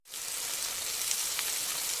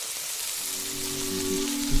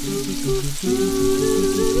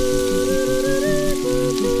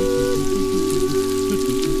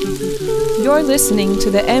You're listening to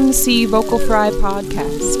the MC Vocal Fry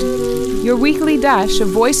podcast, your weekly dash of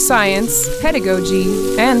voice science,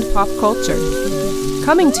 pedagogy, and pop culture.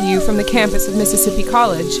 Coming to you from the campus of Mississippi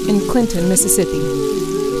College in Clinton, Mississippi.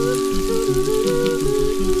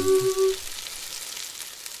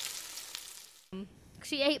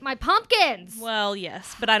 She ate my pumpkins. Well,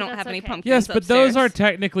 yes, but I don't have any pumpkins. Yes, but upstairs. those are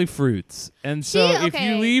technically fruits. And so if you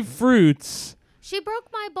okay. leave fruits... She broke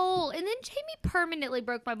my bowl, and then Jamie permanently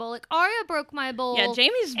broke my bowl. Like, Aria broke my bowl. Yeah,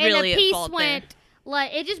 Jamie's and really a at piece fault went,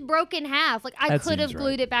 like, it just broke in half. Like, I That could have seems glued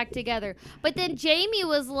right. it back together. But then Jamie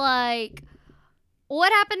was like,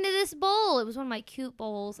 what happened to this bowl? It was one of my cute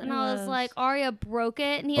bowls. And I was like, Aria broke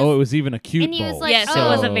it. And he Oh, was, it was even a cute and he was bowl. like, Yes, it oh,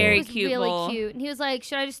 was a very it was cute really bowl. cute. And he was like,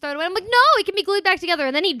 should I just throw it away? I'm like, no, it can be glued back together.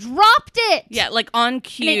 And then he dropped it. Yeah, like on And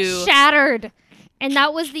cue. it shattered. And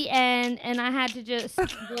that was the end. And I had to just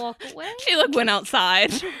walk away. She went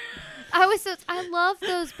outside. I love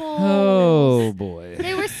those bowls. Oh, boy.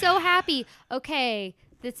 They were so happy. Okay,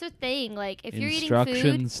 that's a thing. Like, if you're eating food,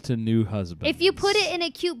 Instructions to new husbands. if you put it in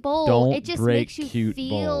a cute bowl, Don't it just break makes you cute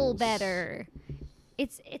feel bowls. better.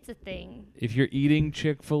 It's a thing. If you're eating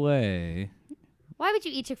Chick-fil-A, Why would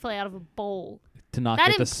you eat Chick-fil-A out of a bowl? to not That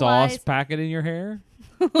get the implies- sauce packet in your hair?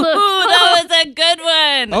 Ooh, that was a good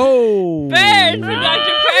one. Oh! Burn from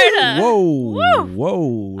Dr. Perta. Whoa! Whoa!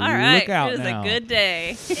 All right, Look out it was now. a good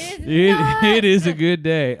day. It is a good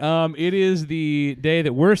day. It is the day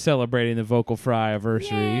that we're celebrating the Vocal Fry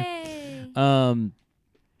anniversary. Yay.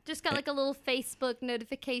 Just got like a little Facebook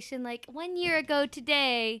notification, like 1 year ago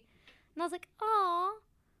today, and I was like, "Aw,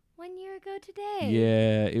 1 year ago today."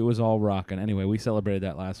 Yeah, it was all rocking. Anyway, we celebrated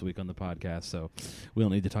that last week on the podcast, so we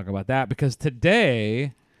don't need to talk about that because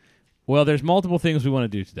today, well, there's multiple things we want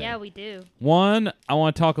to do today. Yeah, we do. One, I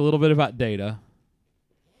want to talk a little bit about data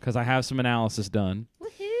because I have some analysis done.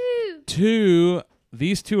 Woohoo! Two,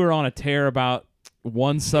 these two are on a tear about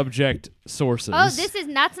one subject sources. Oh,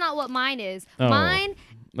 that's not what mine is. Oh. Mine.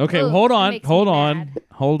 Okay, Ugh, hold that on, makes hold me on, mad.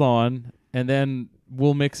 hold on, and then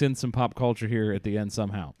we'll mix in some pop culture here at the end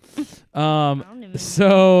somehow. don't even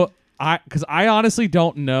So because I honestly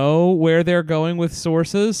don't know where they're going with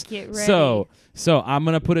sources. Get ready. So I'm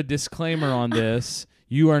gonna put a disclaimer on this.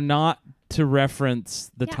 You are not to reference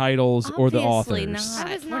the titles or the Obviously authors not.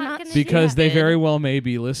 I was We're not not gonna do because they that. very well may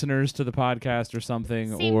be listeners to the podcast or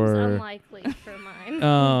something, Seems or unlikely for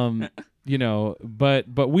mine.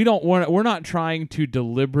 but we're not trying to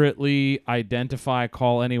deliberately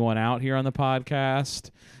call anyone out here on the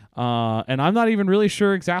podcast. And I'm not even really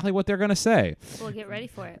sure exactly what they're going to say. We'll get ready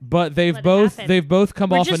for it. But they've Let it both happen. come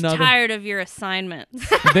We're off just another tired of your assignments.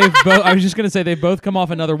 I was just going to say they've both come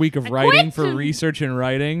off another week of writing quit. for research and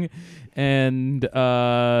writing. And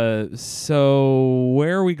so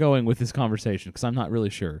where are we going with this conversation? Because I'm not really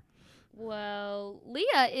sure. Well,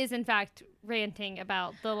 Leah is in fact ranting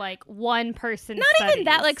about the one person. Not even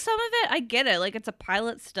that. Like some of it, I get it. Like it's a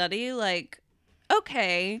pilot study. Like,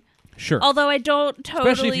 okay. Sure. Although I don't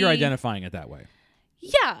totally. Especially if you're identifying it that way.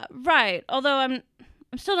 Yeah, right. Although I'm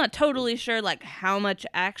still not totally sure like how much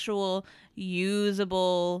actual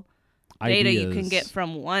usable data you can Ideas. get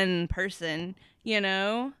from one person, you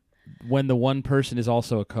know? When the one person is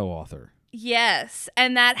also a co-author. Yes,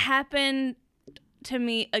 and that happened to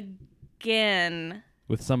me again.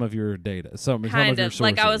 With some of your data. Some of Kind your of. sources.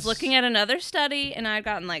 Like I was looking at another study and I'd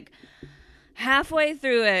gotten like halfway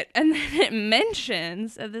through it and then it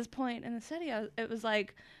mentions at this point in the study, it was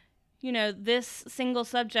like, you know, this single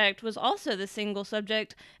subject was also the single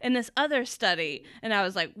subject in this other study. And I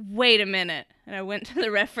was like, wait a minute. And I went to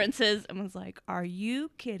the references and was like, are you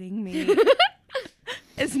kidding me?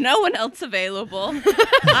 Is no one else available?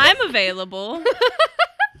 I'm available.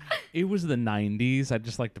 It was the 90s. I'd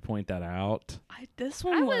just like to point that out. This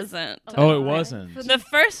one wasn't. Oh, it wasn't. The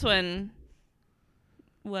first one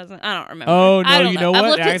wasn't. I don't remember. Oh, I no, don't you know I've what?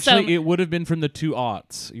 looked at Actually, some- it would have been from the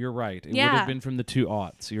 2/0s. You're right. It would Yeah. have been from the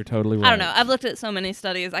 2/0s. You're totally right. I don't know. I've looked at so many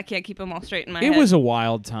studies. I can't keep them all straight in my It head. was a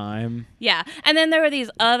wild time. Yeah. And then there were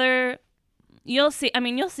these other you'll see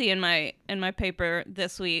in my paper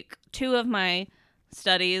this week, two of my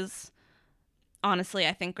studies honestly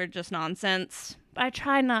I think are just nonsense. But I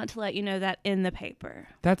try not to let you know that in the paper.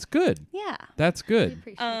 That's good. Yeah. That's good.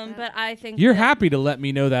 But I think You're that- happy to let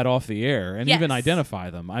me know that off the air and even Yes. identify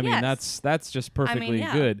them. I mean, Yes. that's just perfectly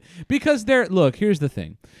yeah. good. Because look, here's the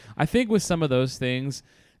thing. I think with some of those things,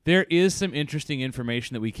 there is some interesting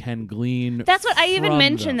information that we can glean. That's what I even from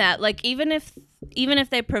mentioned them. that. Like even if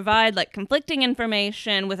they provide like conflicting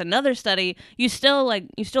information with another study, you still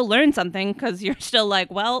learn something because you're still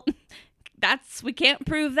like, well, we can't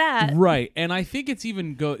prove that. Right. And I think it's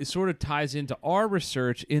even it sort of ties into our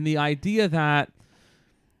research in the idea that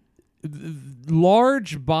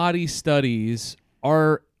large body studies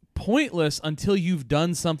are pointless until you've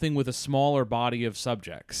done something with a smaller body of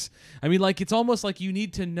subjects. I mean, like, it's almost like you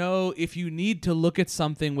need to know if you need to look at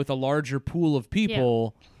something with a larger pool of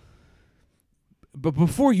people, but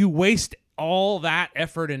before you waste all that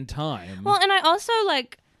effort and time. Well, and I also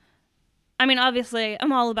obviously,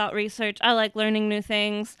 I'm all about research. I like learning new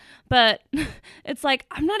things, but it's like,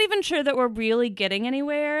 I'm not even sure that we're really getting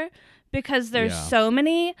anywhere because there's so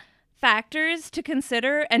many factors to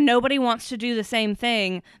consider, and nobody wants to do the same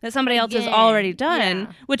thing that somebody else has already done,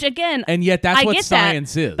 which again, and yet that's what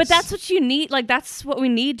science is. But that's what you need. Like, that's what we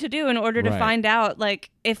need to do in order to find out, like,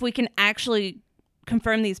 if we can actually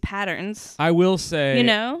confirm these patterns. I will say,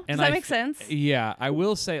 does that make sense? Yeah, I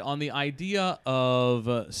will say on the idea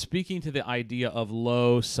of speaking to the idea of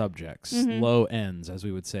low subjects, low ends, as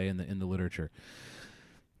we would say in the literature.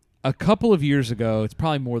 A couple of years ago, it's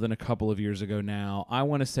probably more than a couple of years ago now, I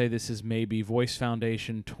want to say this is maybe Voice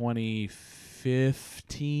Foundation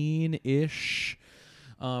 2015-ish.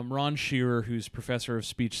 Ron Shearer, who's professor of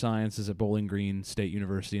speech sciences at Bowling Green State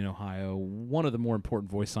University in Ohio, one of the more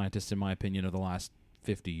important voice scientists, in my opinion, of the last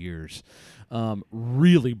 50 years.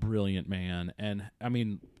 Really brilliant man. And, I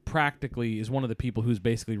mean, practically is one of the people who's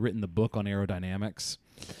basically written the book on aerodynamics.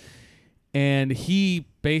 And he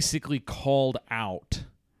basically called out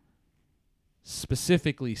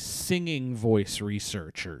specifically singing voice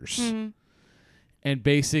researchers and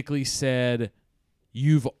basically said,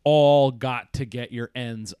 you've all got to get your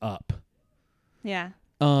ends up. Yeah.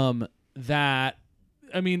 When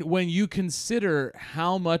you consider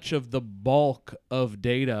how much of the bulk of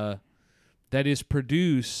data that is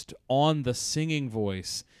produced on the singing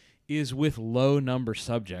voice is with low number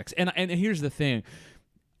subjects. And here's the thing.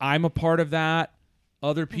 I'm a part of that.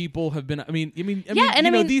 Other people have been.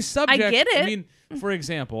 These subjects. I get it. I mean, for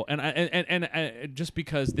example, and just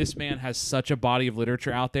because this man has such a body of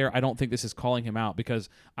literature out there, I don't think this is calling him out, because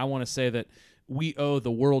I want to say that we owe the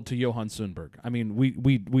world to Johann Sundberg. I mean,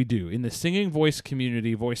 we do in the singing voice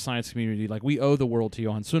community, voice science community. Like, we owe the world to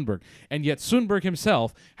Johann Sundberg, and yet Sundberg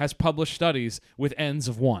himself has published studies with ends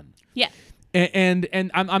of 1. Yeah. And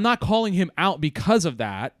I'm not calling him out because of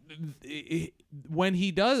that. When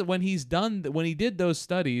he did those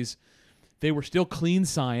studies, they were still clean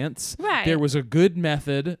science. Right. There was a good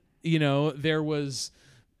method. There was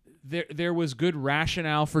good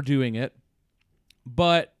rationale for doing it.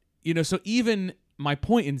 But so even my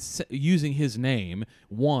point in using his name,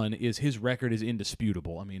 one, is his record is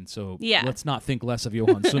indisputable. I mean, so let's not think less of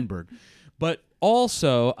Johann Sundberg. But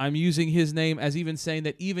also, I'm using his name as even saying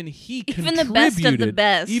that even he contributed. The best of the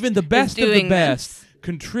best. Even the best of the best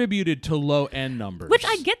contributed to low end numbers. Which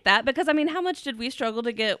I get that, because, I mean, how much did we struggle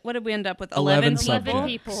to get? What did we end up with? 11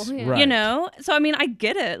 people. Yeah. Right. So, I mean, I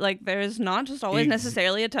get it. Like, there's not just always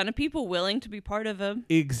necessarily a ton of people willing to be part of a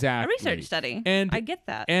research study. And I get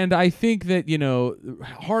that. And I think that,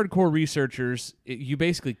 hardcore researchers, you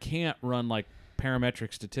basically can't run, like,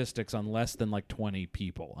 parametric statistics on less than, like, 20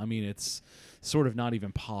 people. I mean, it's sort of not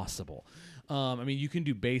even possible. You can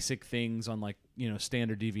do basic things on, like,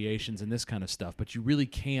 standard deviations and this kind of stuff, but you really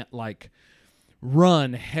can't, like,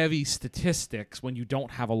 run heavy statistics when you don't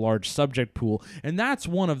have a large subject pool. And that's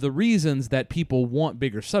one of the reasons that people want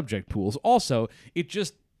bigger subject pools. Also,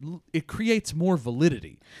 it creates more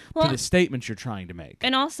validity to the statements you're trying to make.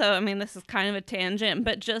 And also, I mean, this is kind of a tangent,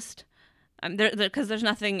 but just because there's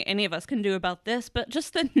nothing any of us can do about this, but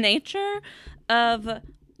just the nature of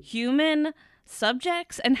human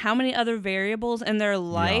subjects and how many other variables in their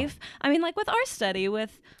life. Yeah. I mean, like with our study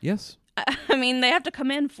Yes. I mean, they have to come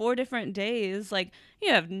in 4 different days. Like,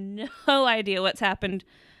 you have no idea what's happened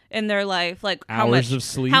in their life. Like, hours of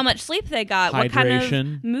sleep, how much sleep they got, hydration, what kind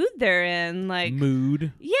of mood they're in, like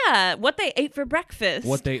mood. Yeah, what they ate for breakfast.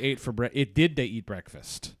 Did they eat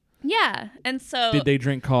breakfast? Yeah, and so did they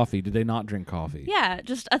drink coffee? Did they not drink coffee? Yeah,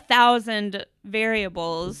 just 1,000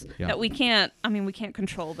 variables that we can't. I mean, we can't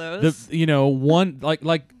control those. One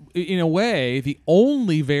like in a way, the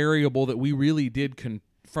only variable that we really did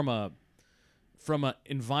from a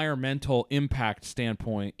environmental impact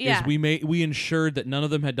standpoint is we ensured that none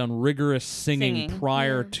of them had done rigorous singing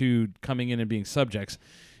prior to coming in and being subjects.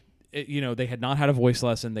 They had not had a voice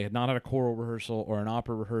lesson, they had not had a choral rehearsal or an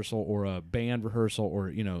opera rehearsal or a band rehearsal or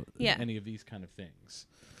any of these kind of things.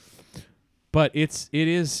 But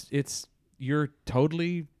you're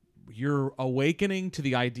awakening to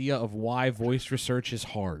the idea of why voice research is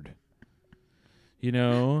hard.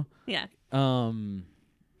 Yeah.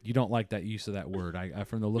 You don't like that use of that word. I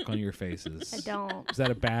from the look on your faces. I don't. Is that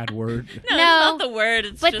a bad word? No, it's not the word.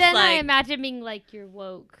 It's but just then I like, imagine being like, you're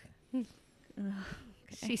woke.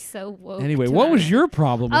 She's so woke. Anyway, what was your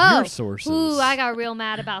problem with your sources? Ooh, I got real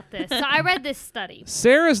mad about this. So I read this study.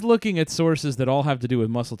 Sarah's looking at sources that all have to do with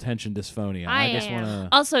muscle tension dysphonia. I just am. want to.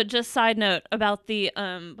 Also, just side note about the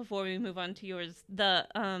before we move on to yours, the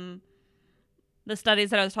studies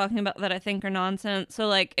that I was talking about that I think are nonsense. So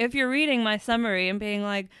like, if you're reading my summary and being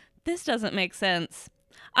like, this doesn't make sense,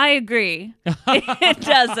 I agree. It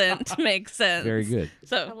doesn't make sense. Very good.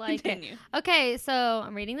 So I like continue. it. Okay, so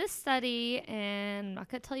I'm reading this study, and I'm not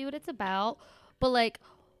gonna tell you what it's about, but like,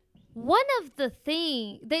 one of the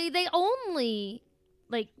things they only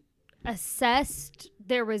like assessed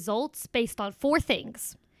their results based on 4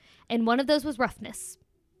 things, and one of those was roughness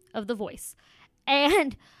of the voice,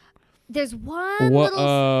 and there's one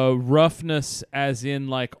little roughness, as in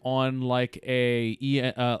like on like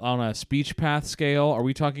on a speech path scale. Are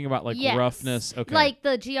we talking about like yes. roughness? Okay, like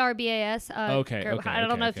the GRBAS. Okay. I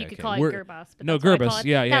don't know if you could call it We're- GRBAS. But no, that's what I call Gerbus. it.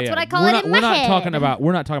 Yeah. That's what I call we're it not, in we're my not head.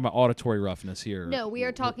 we're not talking about auditory roughness here. No, we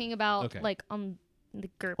are talking about okay. like on the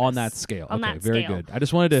GRBAS. On that scale. On okay, that very scale. good. I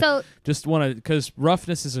just wanted to So because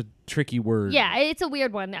roughness is a tricky word. yeah, it's a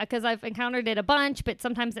weird one because I've encountered it a bunch, but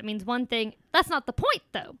sometimes it means one thing. That's not the point,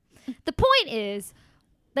 though. The point is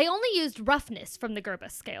they only used roughness from the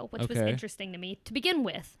GRBAS scale, which was Okay. interesting to me to begin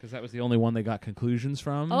with. Because that was the only one they got conclusions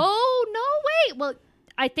from. Oh, no, wait. Well,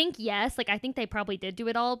 I think yes. Like, I think they probably did do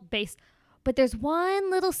it all based. But there's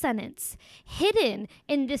one little sentence hidden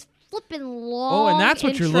in this flippin' long Oh, and that's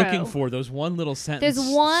what intro. you're looking for. Those one little sentence.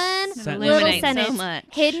 There's one sentence. little Illuminates so sentence much.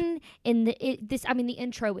 hidden in the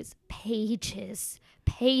intro is pages.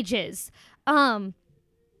 And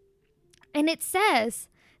it says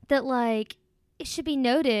that like it should be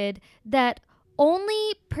noted that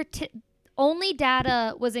only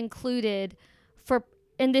data was included for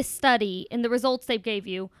in this study in the results they gave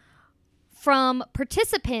you from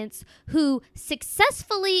participants who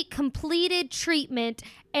successfully completed treatment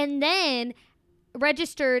and then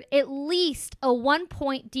registered at least a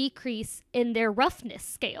 1-point decrease in their roughness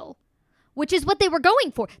scale, which is what they were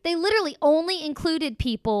going for. They literally only included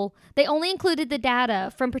the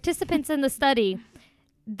data from participants in the study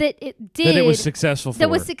that it did. That it was successful for. That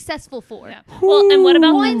was successful for. Yeah. Well, and what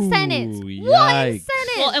about One sentence. One Yikes.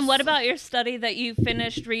 sentence. Well, and what about your study that you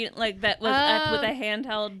finished reading, like that was with a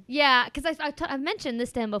handheld? Yeah, because I've mentioned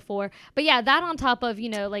this to him before. But yeah, that on top of,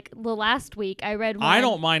 like the last week I read one. I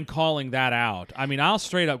don't mind calling that out. I mean, I'll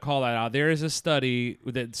straight up call that out. There is a study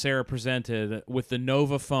that Sarah presented with the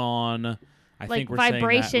Novaphone. I Like think we're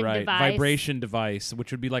vibration saying that right. device. Vibration device,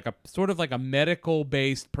 which would be like a sort of like a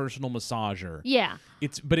medical-based personal massager. Yeah.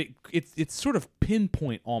 It's sort of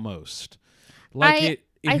pinpoint almost. Like I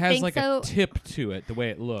it has think like so. a tip to it the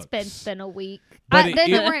way it looks. It's been a week. But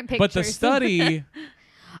Then there weren't pictures. But the study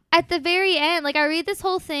at the very end, like I read this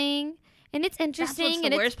whole thing and it's That's interesting what's the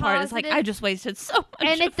and worst it's part. positive. Is like I just wasted so much.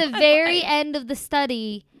 And at of the my very life. end of the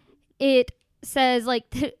study, it says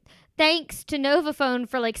like thanks to Novaphone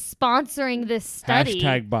for like sponsoring this study.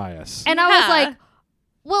 #bias. And I was Yeah. like,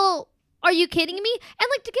 well, are you kidding me? And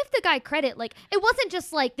like to give the guy credit, like it wasn't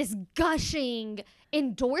just like this gushing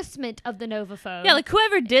endorsement of the Novaphone. Yeah, like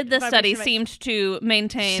whoever did the Vibration study device. seemed to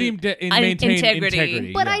maintain maintain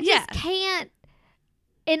integrity. But yeah. I just can't.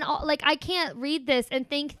 I can't read this and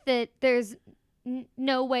think that there's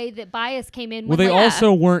no way that bias came in. Well, with, they like,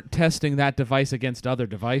 also weren't testing that device against other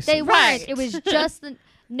devices. They Right. weren't. It was just the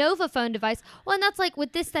Novaphone device. Well, and that's like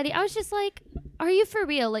with this study, I was just like, are you for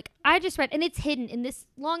real? Like, I just read, and it's hidden in this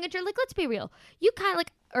long intro. Like, let's be real. You kind of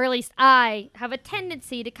like, or at least I have a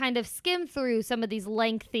tendency to kind of skim through some of these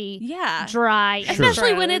lengthy, Yeah. dry, Sure.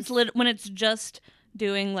 Especially when intros. it's when it's just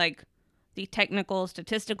doing like the technical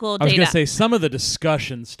statistical I was data. gonna say some of the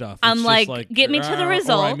discussion stuff. I'm it's like, just get me to the or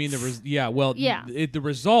I mean results. the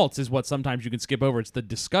results is what sometimes you can skip over. It's the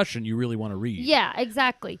discussion you really want to read. Yeah,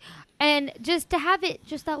 exactly. And just to have it,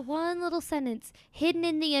 just that one little sentence hidden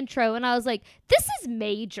in the intro, and I was like, this is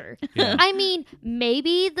major. Yeah. I mean,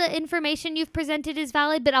 maybe the information you've presented is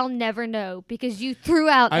valid, but I'll never know because you threw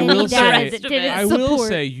out I any will data say- that didn't I support. will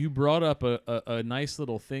say you brought up a nice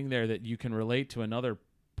little thing there that you can relate to another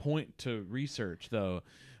point to research, though,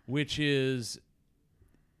 which is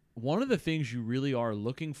one of the things you really are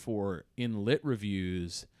looking for in lit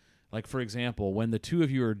reviews. Like, for example, when the two of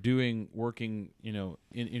you are working,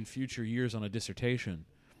 in future years on a dissertation,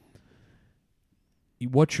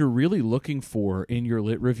 what you're really looking for in your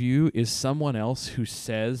lit review is someone else who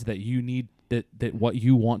says that you need that what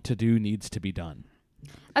you want to do needs to be done.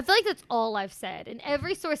 I feel like that's all I've said. In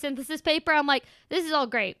every source synthesis paper, I'm like, this is all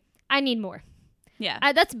great. I need more.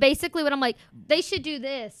 Yeah. That's basically what I'm like. They should do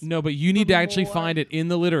this. No, but you need to actually find it in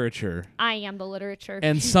the literature. I am the literature.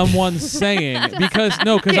 And someone's saying, because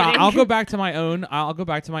Kidding. I'll go back to my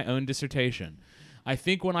own dissertation. I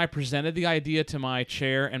think when I presented the idea to my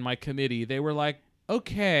chair and my committee, they were like,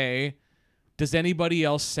 okay, does anybody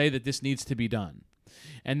else say that this needs to be done?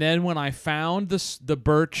 And then when I found the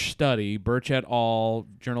Birch study, Birch et al.,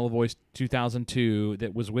 Journal of Voice 2002,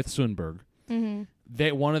 that was with Sundberg,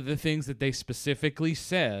 one of the things that they specifically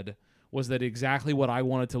said was that exactly what I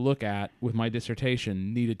wanted to look at with my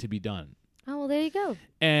dissertation needed to be done. Oh, well, there you go.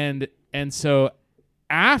 And so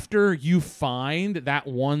after you find that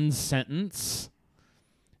one sentence,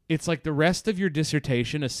 it's like the rest of your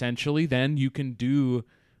dissertation, essentially, then you can do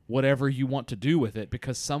whatever you want to do with it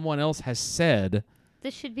because someone else has said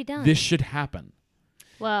this should be done. This should happen.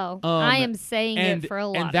 Well, I am saying it for a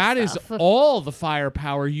lot and that of is stuff. all the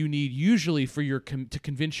firepower you need usually for your to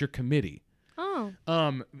convince your committee. Oh.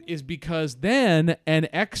 Is because then an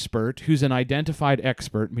expert who's an identified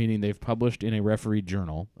expert, meaning they've published in a refereed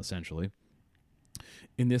journal, essentially.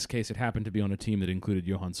 In this case, it happened to be on a team that included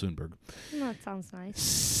Johan Sundberg. That sounds nice.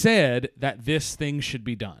 Said that this thing should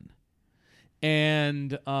be done.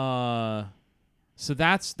 And so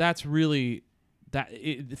that's really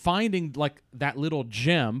finding like that little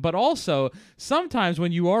gem. But also, sometimes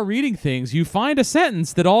when you are reading things, you find a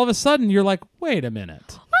sentence that all of a sudden you're like, wait a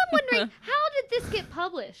minute. I'm wondering, how did this get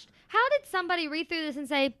published? How did somebody read through this and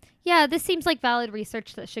say, yeah, this seems like valid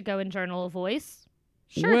research that should go in Journal of Voice?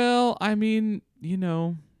 Sure. Well, I mean,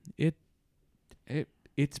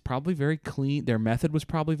 it's probably very clean. Their method was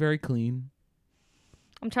probably very clean.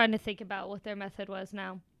 I'm trying to think about what their method was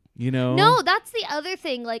now. No, that's the other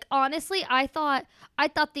thing. Like, honestly, I thought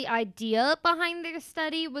the idea behind their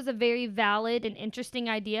study was a very valid and interesting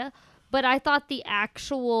idea, but I thought the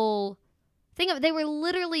actual thing of they were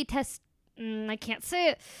literally I can't say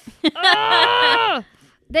it. I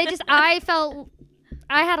felt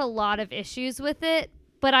I had a lot of issues with it,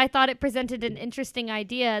 but I thought it presented an interesting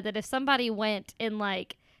idea that if somebody went and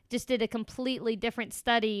like just did a completely different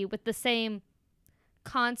study with the same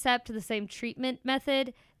concept, the same treatment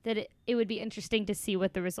method, that it would be interesting to see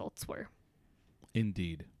what the results were.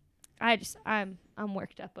 Indeed. I'm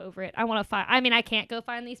worked up over it. I want to find, I can't go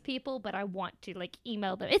find these people, but I want to like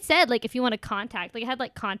email them. It said like if you want to contact, like I had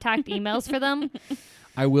like contact emails for them.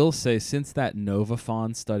 I will say, since that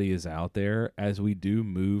Novaphone study is out there, as we do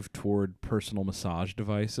move toward personal massage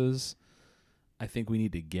devices, I think we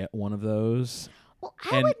need to get one of those. Well,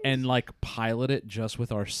 and like pilot it just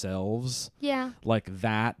with ourselves. Yeah. Like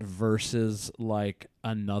that versus like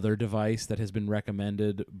another device that has been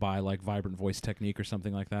recommended by like Vibrant Voice Technique or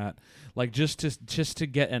something like that. Like just to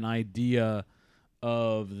get an idea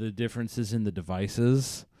of the differences in the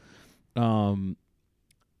devices,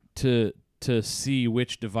 to see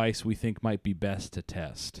which device we think might be best to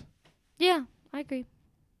test. Yeah, I agree.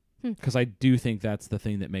 Because I do think that's the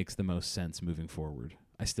thing that makes the most sense moving forward.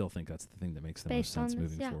 I still think that's the thing that makes the most sense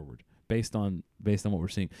moving forward, based on what we're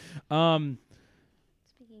seeing. Speaking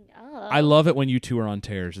of, I love it when you two are on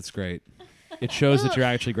tears. It's great. It shows that you're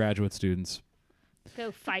actually graduate students.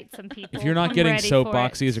 Go fight some people. If you're not I'm getting ready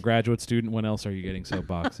soapboxy as a graduate student, when else are you getting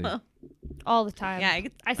soapboxy? All the time. Yeah,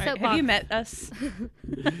 I soapbox. have you met us?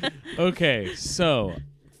 Okay, so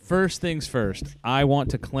first things first, I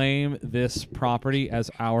want to claim this property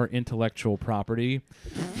as our intellectual property.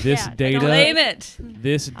 This data, claim it.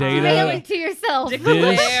 This data, Mail it to yourself.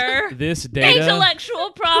 This data,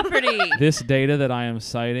 intellectual property. This data that I am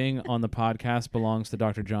citing on the podcast belongs to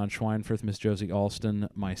Dr. John Schweinfurth, Miss Josie Alston,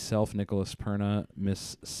 myself, Nicholas Perna,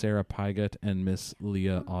 Miss Sarah Pygott, and Miss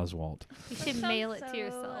Leah Oswald. You should mail it to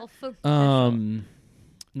yourself.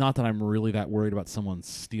 Not that I'm really that worried about someone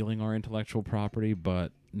stealing our intellectual property,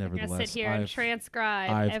 but nevertheless, I'm gonna sit here and transcribe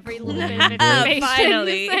I've every little bit of information.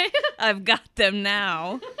 Finally, I've got them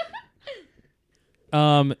now.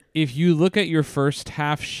 If you look at your first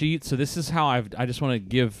half sheet, so this is how I just want to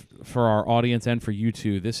give for our audience and for you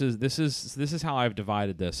two. This is how I've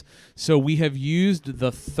divided this. So we have used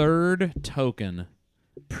the third token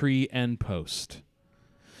pre and post.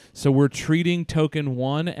 So we're treating token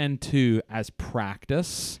 1 and 2 as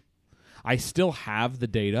practice. I still have the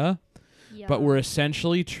data, but we're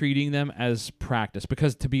essentially treating them as practice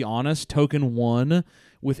because, to be honest, token 1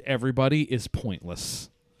 with everybody is pointless.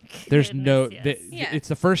 There's it's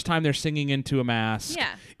the first time they're singing into a mask.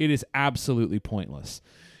 Yeah. It is absolutely pointless.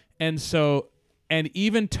 And so, and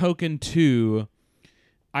even token 2,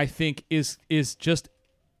 I think is just,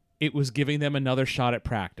 it was giving them another shot at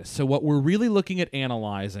practice. So what we're really looking at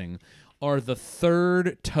analyzing are the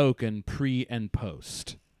third token pre and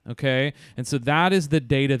post. Okay? And so that is the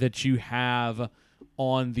data that you have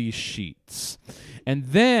on these sheets. And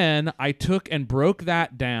then I took and broke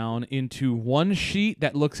that down into one sheet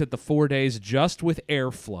that looks at the 4 days just with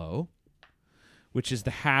airflow, which is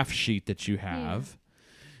the half sheet that you have.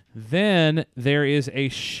 Then there is a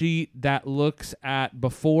sheet that looks at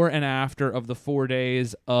before and after of the 4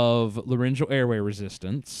 days of laryngeal airway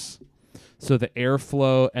resistance. So the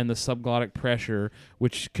airflow and the subglottic pressure,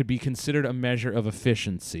 which could be considered a measure of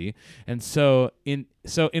efficiency. And so in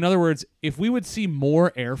other words, if we would see more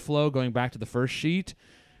airflow, going back to the first sheet,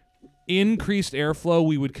 increased airflow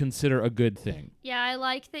we would consider a good thing. Yeah, I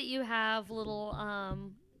like that you have little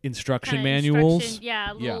Instruction kinda manuals.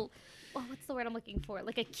 Yeah, little. Oh, what's the word I'm looking for?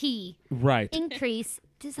 Like a key. Right. Increase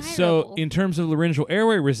desirable. So in terms of laryngeal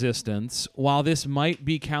airway resistance, while this might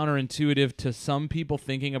be counterintuitive to some people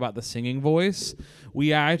thinking about the singing voice,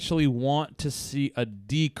 we actually want to see a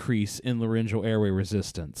decrease in laryngeal airway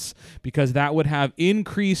resistance because that would have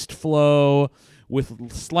increased flow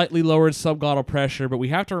with slightly lowered subglottal pressure. But we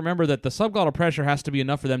have to remember that the subglottal pressure has to be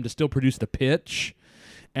enough for them to still produce the pitch.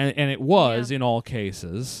 And it was in all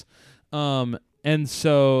cases. And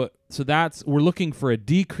so that's, we're looking for a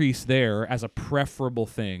decrease there as a preferable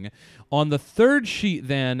thing. On the third sheet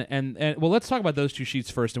then, and well, let's talk about those two sheets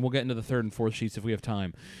first, and we'll get into the third and fourth sheets if we have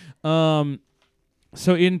time.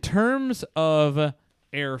 So in terms of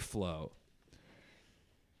airflow,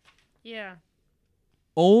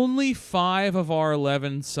 only 5 of our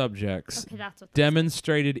 11 subjects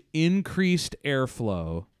demonstrated increased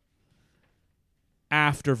airflow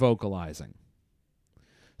after vocalizing.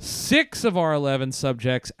 6 of our 11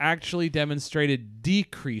 subjects actually demonstrated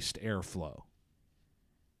decreased airflow.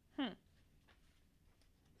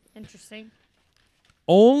 Interesting.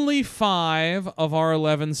 Only 5 of our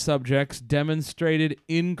 11 subjects demonstrated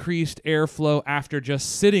increased airflow after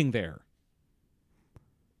just sitting there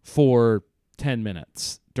for 10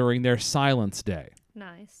 minutes during their silence day.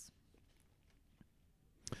 Nice.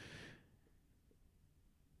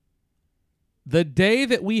 The day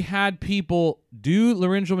that we had people do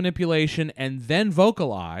laryngeal manipulation and then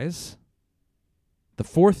vocalize, the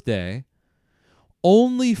 4th day,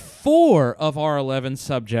 only 4 of our 11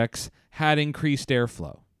 subjects had increased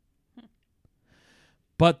airflow.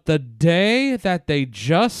 But the day that they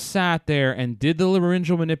just sat there and did the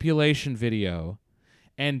laryngeal manipulation video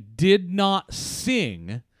and did not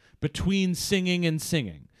sing between singing and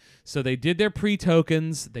singing, so they did their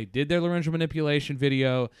pre-tokens, they did their laryngeal manipulation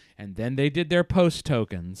video, and then they did their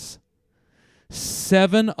post-tokens.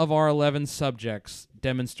 7 of our 11 subjects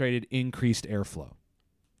demonstrated increased airflow.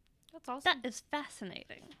 That's awesome. That is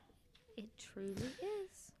fascinating. It truly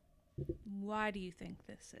is. Why do you think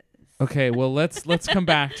this is? Okay, well let's come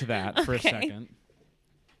back to that for a Okay. second.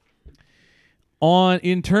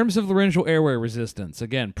 In terms of laryngeal airway resistance,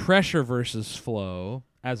 again, pressure versus flow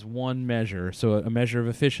as one measure, so a measure of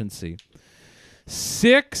efficiency.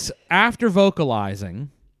 6 after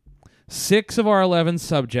vocalizing, 6 of our 11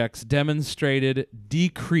 subjects demonstrated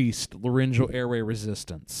decreased laryngeal airway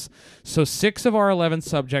resistance. So 6 of our 11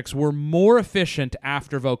 subjects were more efficient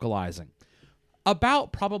after vocalizing.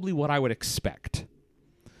 About probably what I would expect.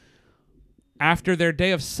 After their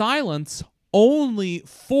day of silence, only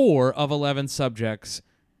 4 of 11 subjects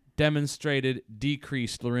demonstrated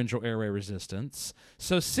decreased laryngeal airway resistance.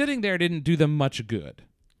 So sitting there didn't do them much good.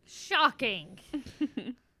 Shocking.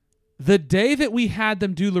 The day that we had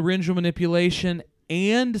them do laryngeal manipulation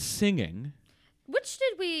and singing. Which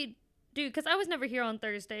did we do? Because I was never here on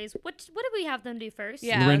Thursdays. What did we have them do first?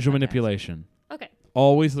 Yeah. Laryngeal I was gonna manipulation. Okay.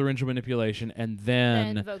 Always laryngeal manipulation and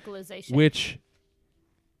then vocalization. which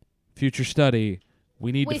future study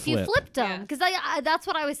we need to if flip. you flipped them, Yeah. because that's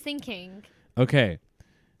what I was thinking. Okay.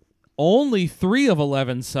 Only 3 of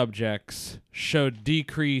 11 subjects showed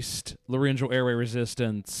decreased laryngeal airway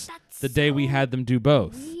resistance That's the day we so had them do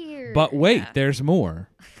both. Weird. But wait, Yeah. there's more.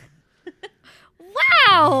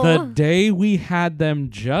 Wow. The day we had them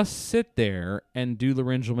just sit there and do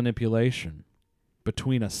laryngeal manipulation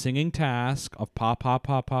between a singing task of pa pa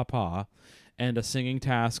pa pa pa and a singing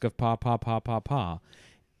task of pa pa pa pa pa,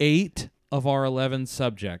 8 of our 11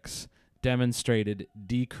 subjects demonstrated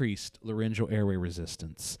decreased laryngeal airway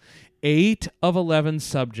resistance. 8 of 11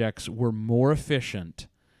 subjects were more efficient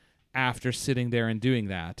after sitting there and doing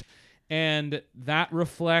that. And that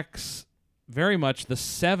reflects very much the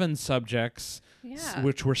 7 subjects Yeah.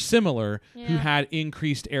 which were similar who Yeah. had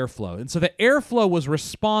increased airflow. And so the airflow was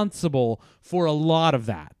responsible for a lot of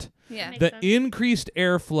that. Yeah. Makes The sense. increased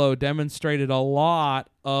airflow demonstrated a lot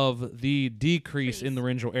of the decrease in Increase.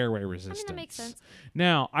 laryngeal airway I resistance. mean, that makes sense.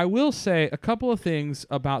 Now, I will say a couple of things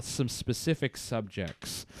about some specific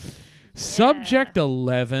subjects. Subject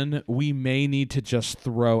 11, we may need to just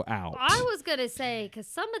throw out. I was going to say, because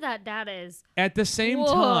some of that data is... At the same Whoa.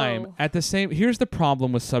 time, here's the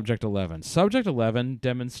problem with Subject 11. Subject 11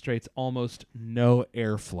 demonstrates almost no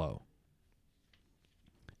airflow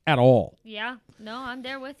at all. Yeah. No, I'm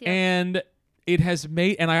there with you. And it has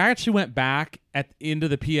made, and I actually went back into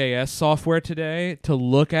the PAS software today to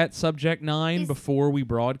look at Subject 9 before we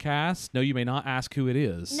broadcast. No, you may not ask who it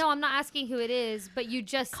is. No, I'm not asking who it is, but you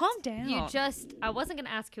just... Calm down. I wasn't going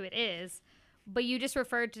to ask who it is, but you just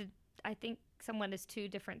referred to, I think, someone as 2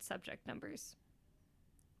 different subject numbers.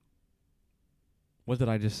 What did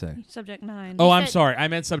I just say? Subject 9. Oh, I'm sorry. I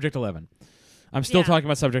meant Subject 11. I'm still Yeah. talking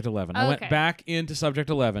about Subject 11. I went Okay. back into Subject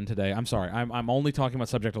 11 today. I'm sorry. I'm only talking about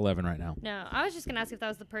Subject 11 right now. No, I was just going to ask if that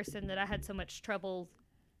was the person that I had so much trouble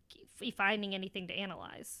finding anything to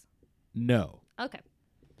analyze. No. Okay.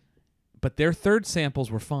 But their third samples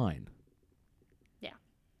were fine.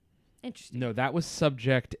 Interesting. No, that was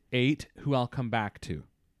Subject 8, who I'll come back to.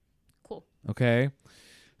 Cool. Okay?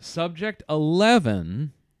 Subject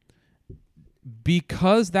 11,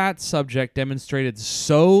 because that subject demonstrated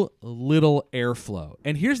so little airflow.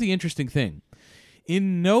 And here's the interesting thing.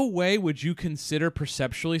 In no way would you consider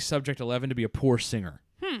perceptually Subject 11 to be a poor singer.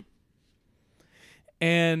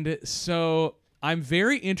 And so I'm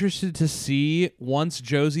very interested to see, once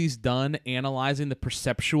Josie's done analyzing the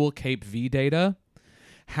perceptual Cape V data,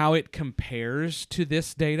 how it compares to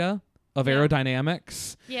this data of Yeah.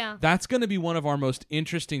 aerodynamics. Yeah. That's going to be one of our most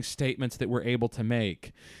interesting statements that we're able to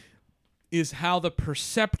make, is how the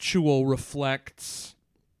perceptual reflects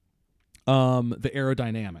the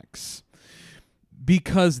aerodynamics.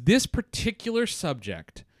 Because this particular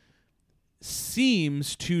subject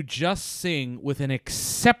seems to just sing with an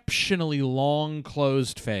exceptionally long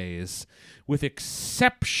closed phase, with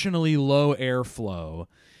exceptionally low airflow,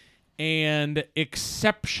 and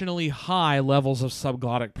exceptionally high levels of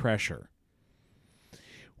subglottic pressure,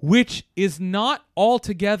 which is not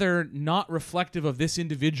altogether not reflective of this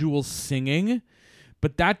individual's singing,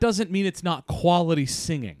 but that doesn't mean it's not quality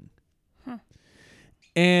singing.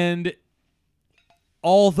 And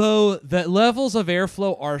although the levels of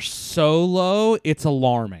airflow are so low, it's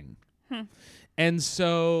alarming. And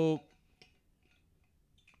so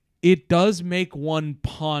it does make one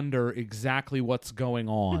ponder exactly what's going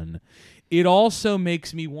on. It also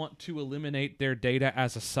makes me want to eliminate their data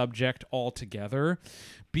as a subject altogether,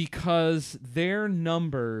 because their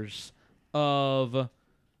numbers of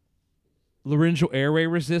laryngeal airway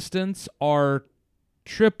resistance are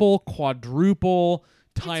triple, quadruple,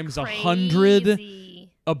 times 100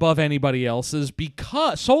 Crazy. above anybody else's,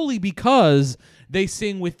 solely because they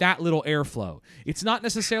sing with that little airflow. It's not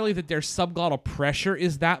necessarily that their subglottal pressure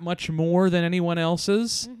is that much more than anyone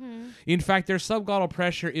else's. In fact, their subglottal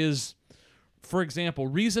pressure is, for example,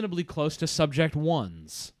 reasonably close to Subject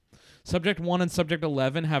 1's. Subject 1 and Subject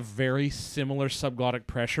 11 have very similar subglottic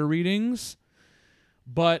pressure readings,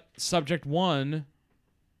 but Subject 1,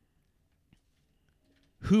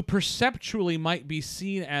 who perceptually might be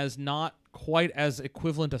seen as not quite as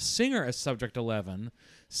equivalent a singer as Subject 11,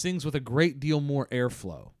 sings with a great deal more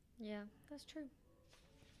airflow. Yeah, that's true.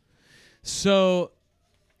 So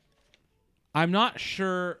I'm not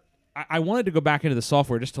sure. I wanted to go back into the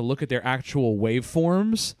software just to look at their actual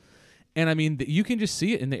waveforms. And I mean, you can just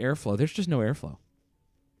see it in the airflow. There's just no airflow.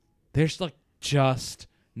 There's just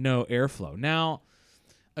no airflow. Now,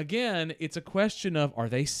 again, it's a question of, are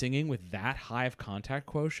they singing with that high of contact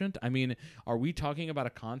quotient? I mean, are we talking about a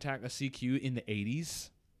CQ in the 80s?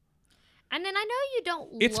 And then I know you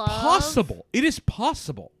don't It's love... possible. It is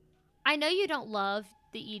possible. I know you don't love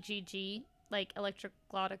the EGG, like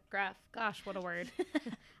electroglottic graph. Gosh, what a word.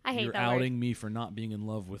 I hate You're that outing word. me for not being in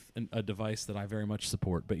love with a device that I very much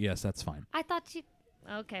support. But yes, that's fine. I thought you...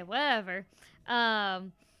 Okay, whatever.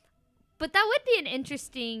 But that would be an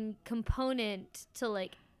interesting component to,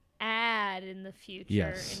 add in the future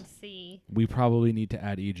Yes. and see. We probably need to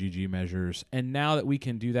add EGG measures. And now that we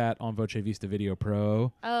can do that on Voce Vista Video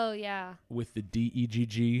Pro Oh, yeah. with the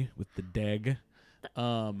DEGG, with the DEG,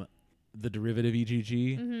 the derivative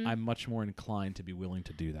EGG, I'm much more inclined to be willing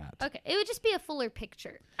to do that. Okay, it would just be a fuller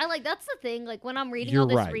picture. That's the thing. When I'm reading You're all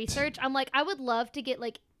this right. research, I'm I would love to get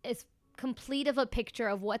as complete of a picture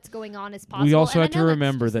of what's going on as possible. We also And I have to know that's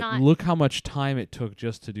remember just that not- look how much time it took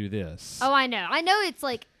just to do this. Oh, I know. I know it's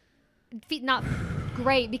not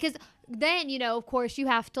great because then, of course, you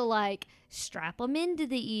have to strap them into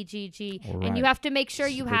the EGG and Right. you have to make sure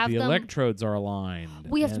you So that have the them. electrodes are aligned.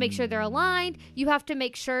 We have to make sure they're aligned. You have to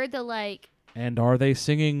make sure that And are they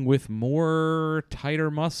singing with more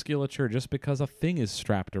tighter musculature just because a thing is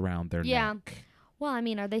strapped around their Yeah. neck? well, I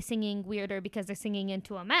mean, are they singing weirder because they're singing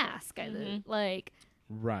into a mask? Like,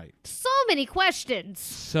 Right. so many questions.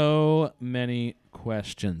 So many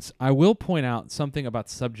questions. I will point out something about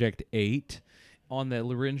subject 8 on the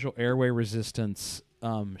laryngeal airway resistance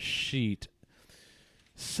sheet.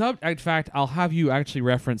 In fact, I'll have you actually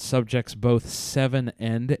reference subjects both 7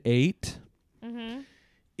 and 8.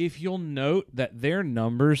 If you'll note that their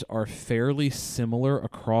numbers are fairly similar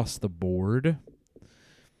across the board,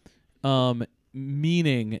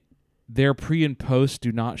 meaning their pre and post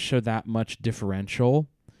do not show that much differential,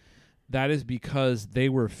 that is because they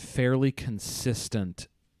were fairly consistent,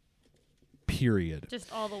 period.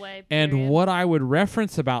 Just all the way. And what I would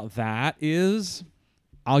reference about that is,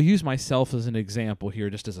 I'll use myself as an example here,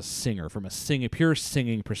 just as a singer, from a pure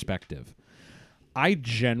singing perspective. I,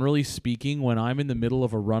 generally speaking, when I'm in the middle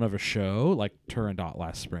of a run of a show, like Turandot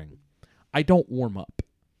last spring, I don't warm up.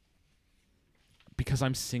 Because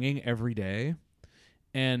I'm singing every day,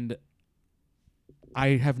 and I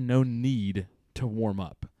have no need to warm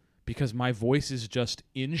up. Because my voice is just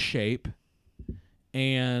in shape,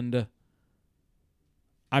 and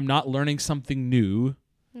I'm not learning something new,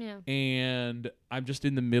 and I'm just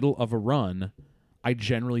in the middle of a run. I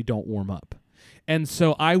generally don't warm up. And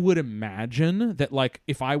so I would imagine that, like,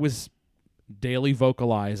 if I was daily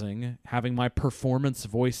vocalizing, having my performance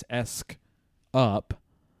voice-esque up,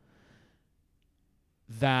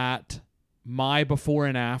 that my before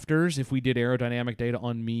and afters, if we did aerodynamic data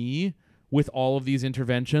on me with all of these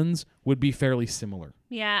interventions, would be fairly similar.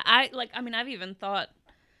 Yeah, I've even thought,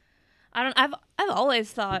 I've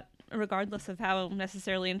always thought, regardless of how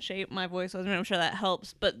necessarily in shape my voice was, I mean, I'm sure that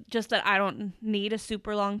helps, but just that I don't need a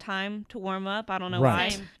super long time to warm up. I don't know why.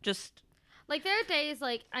 Same. Just like, there are days,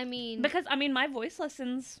 like, I mean, because my voice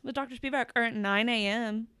lessons with Dr. Spivak are at 9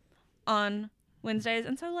 a.m. on Wednesdays,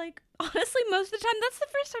 and so, like, honestly, most of the time, that's the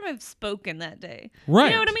first time I've spoken that day. Right.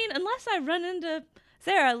 You know what I mean? Unless I run into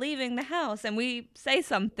Sarah leaving the house and we say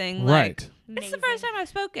something Right. like, it's the first time I've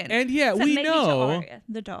spoken. And yeah, Except we maybe to know, Aria,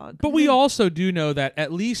 the dog. but we also do know that,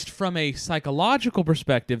 at least from a psychological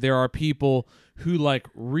perspective, there are people who, like,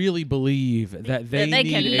 really believe that they they need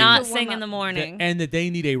cannot a sing in warm-up. the morning. and that they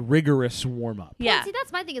need a rigorous warm-up. well, Yeah. see,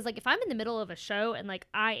 that's my thing is, like, if I'm in the middle of a show and, like,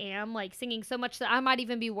 I am, like, singing so much that I might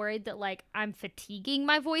even be worried that, like, I'm fatiguing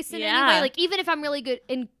my voice in any Yeah. way. Like, even if I'm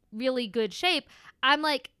in really good shape, I'm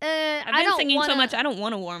like, I've I been don't singing wanna, so much, I don't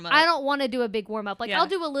want to warm up. I don't want to do a big warm up. Like, Yeah. I'll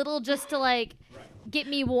do a little just to, like, get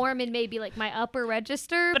me warm in maybe, like, my upper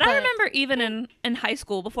register. But I remember even in high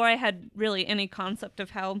school, before I had really any concept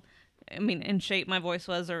of how, in shape my voice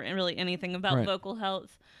was, or really anything about Right. vocal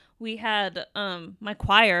health, we had, my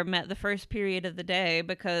choir met the first period of the day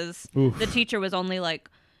because Oof. the teacher was only, like,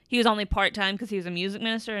 he was only part-time because he was a music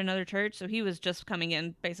minister in another church, so he was just coming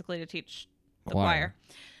in basically to teach the choir.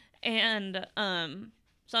 And,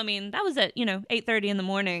 so, that was at, 8:30 in the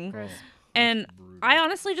morning. Gross. And I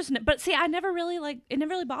honestly just, but see, I never really, it never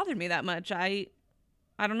really bothered me that much. I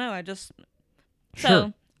don't know. I just, Sure.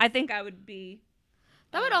 so I think I would be.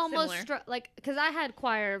 That would almost similar. like, because I had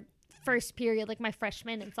choir first period, like my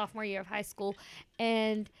freshman and sophomore year of high school,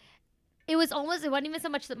 and it wasn't even so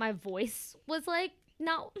much that my voice was like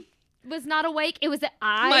was not awake. It was that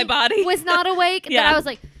My body. was not awake. Yeah. That I was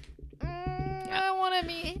like, I want to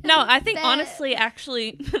be. No, I think that- honestly,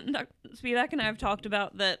 actually, Dr. Spivak and I have talked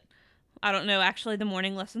about that. I don't know. Actually, the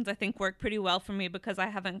morning lessons I think work pretty well for me because I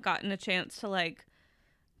haven't gotten a chance to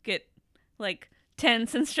get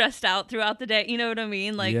tense and stressed out throughout the day. You know what I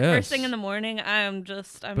mean? Like Yes. first thing in the morning,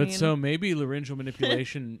 But so maybe laryngeal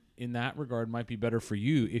manipulation in that regard might be better for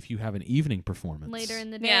you if you have an evening performance. later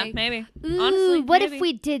in the day. yeah, maybe. Ooh, Honestly, what maybe. if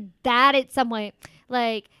we did that at some point?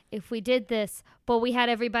 Like, if we did this, but we had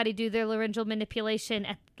everybody do their laryngeal manipulation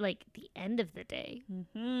at, like, the end of the day.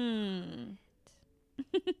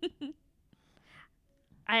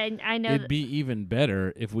 I know. It'd be even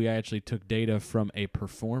better if we actually took data from a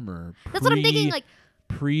performer. That's what I'm thinking. Like,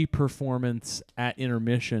 Pre-performance, at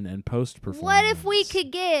intermission, and post-performance. what if we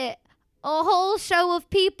could get a whole show of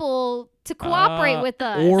people to cooperate with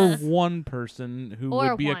us? Or one person who Or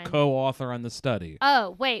would be one. a co-author on the study.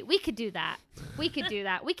 Oh, wait, we could do that. We could do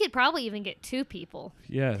that. We could probably even get 2 people.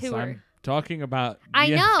 Yes, who I'm are- talking about... I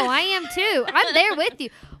yeah. know, I am too. I'm there with you.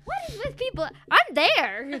 What is with people? I'm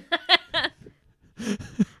there.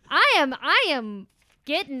 I am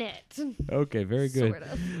getting it. Okay, very good. Sort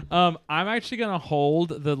of. I'm actually going to hold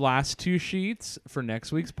the last 2 sheets for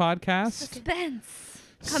next week's podcast. Suspense.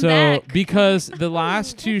 Come So, back. because the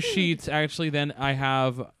last 2 sheets, actually, then I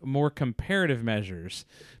have more comparative measures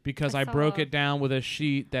because I broke saw. it down with a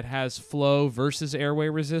sheet that has flow versus airway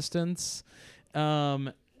resistance,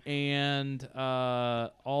 and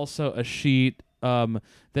also a sheet that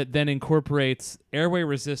then incorporates airway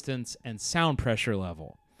resistance and sound pressure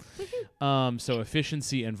level. So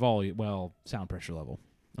efficiency and volume. Well, sound pressure level.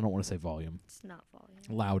 I don't want to say volume. It's not volume.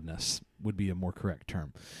 Loudness would be a more correct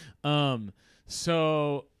term.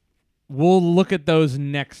 So we'll look at those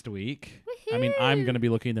next week. I mean, I'm going to be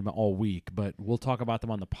looking at them all week, but we'll talk about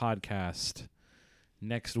them on the podcast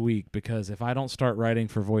next week, because if I don't start writing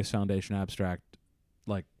for Voice Foundation Abstract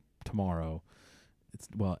like tomorrow,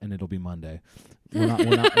 and it'll be Monday. We're not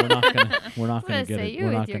going to get it. We're not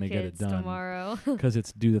going to get it done tomorrow because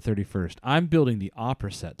it's due the 31st. I'm building the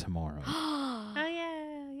opera set tomorrow. Oh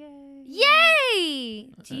yeah, yay! Yay!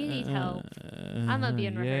 Do you need help? I'm gonna be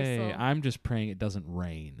in rehearsal. Yay. I'm just praying it doesn't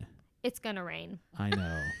rain. It's gonna rain. I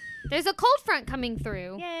know. There's a cold front coming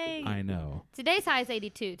through. Yay! I know. Today's high is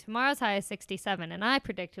 82. Tomorrow's high is 67, and I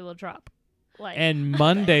predict it will drop. And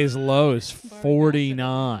Monday's low is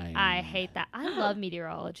 49. I hate that. I love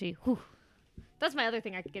meteorology. Whew. That's my other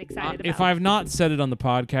thing I could get excited about. If I've not said it on the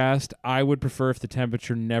podcast, I would prefer if the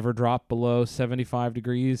temperature never dropped below 75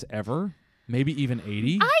 degrees ever. Maybe even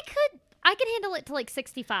 80. I could handle it to like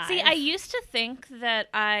 65. See, I used to think that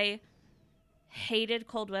I hated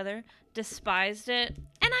cold weather, despised it,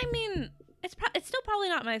 and I mean, it's still probably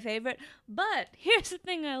not my favorite. But here's the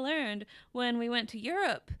thing I learned when we went to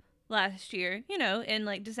Europe last year. In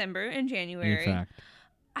like December and January. In fact,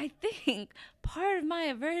 I think part of my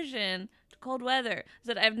aversion to cold weather is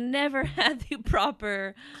that I've never had the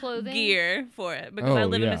proper Clothing? gear for it because I Oh,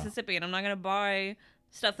 live in yeah. Mississippi and I'm not gonna buy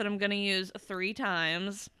stuff that I'm gonna use 3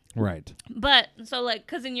 times. right. But so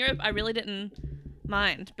because in Europe I really didn't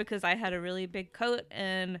mind because I had a really big coat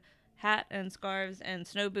and hat and scarves and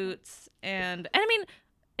snow boots and I mean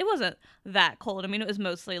it wasn't that cold. I mean it was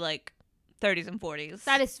mostly like 30s and 40s.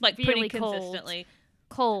 That is like really pretty cold. consistently.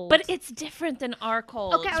 Cold. But it's different than our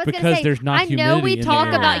cold. Okay, I was because gonna say, there's not I know we humidity in talk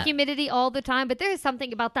the air. about humidity all the time, but there is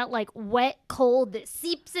something about that like wet cold that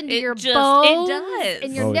seeps into It your just- it bones, does.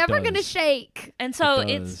 and you're Oh, it never does. gonna shake. And so It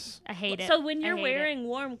it's does. I hate it. so when I you're hate wearing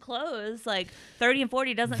warm clothes, like 30 and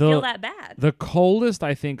 40 doesn't The- feel that bad. The coldest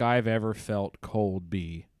I think I've ever felt cold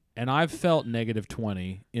be, and I've felt negative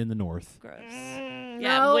 20 in the north. Gross. it.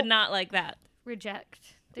 Yeah, No. would not like that.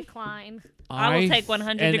 Reject, decline. I will take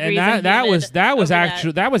 100 and degrees that and that humid was that was over that.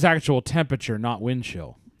 actual that was actual temperature, not wind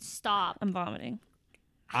chill. Stop. I'm vomiting.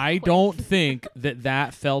 I don't think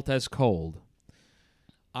that felt as cold.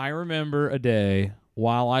 I remember a day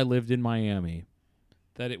while I lived in Miami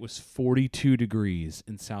that it was 42 degrees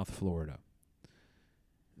in South Florida.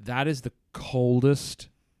 That is the coldest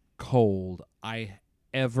cold I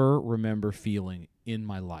ever remember feeling in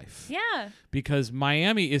my life. Yeah. Because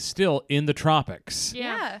Miami is still in the tropics.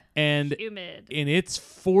 Yeah. And Humid. it's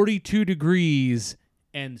 42 degrees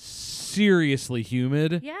and seriously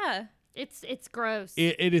humid. Yeah. It's gross.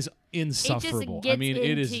 It is insufferable. I gets mean,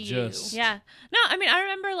 it is into you. just Yeah. No, I mean, I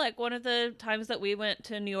remember like one of the times that we went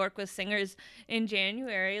to New York with Singers in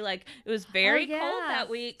January, like it was very yeah. cold that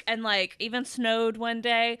week and like even snowed one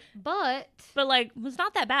day, but like it was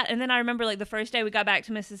not that bad. And then I remember like the first day we got back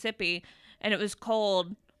to Mississippi and it was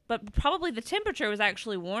cold, but probably the temperature was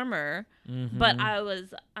actually warmer. But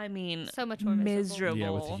I mean, so much more miserable. yeah,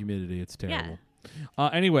 with the humidity, it's terrible. Yeah.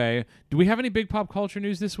 Anyway, do we have any big pop culture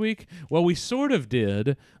news this week? Well, we sort of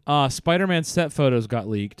did. Spider-Man set photos got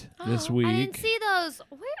leaked this week. I didn't see those.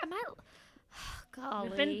 Where am I?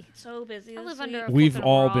 We've been Golly. so busy. I this live under week. a We've flippin'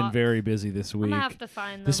 all rock. been very busy this I'm week. gonna have to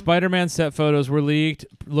find them. The Spider-Man set photos were leaked.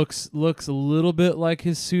 Looks a little bit like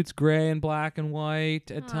his suit's gray and black and white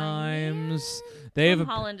at Aw, times. yeah. They've Tom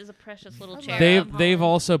Holland is a precious little cherub. they've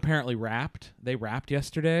also apparently wrapped. They wrapped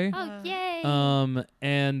yesterday. Oh yay!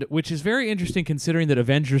 And which is very interesting considering that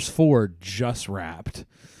Avengers 4 just wrapped.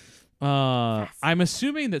 I'm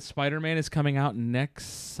assuming that Spider-Man is coming out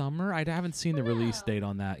next summer. I haven't seen the release date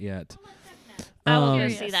on that yet. I will go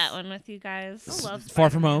Curious. see that one with you guys. I love Far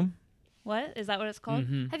From Spider-Man. Home. What is that? What it's called?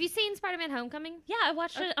 Mhm. Have you seen Spider-Man: Homecoming? Yeah, I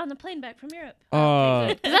watched it on the plane back from Europe.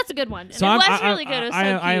 'Cause that's a good one. So it I'm, was I- really good. It was so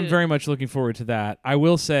I am cute. very much looking forward to that. I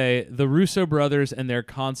will say the Russo brothers and their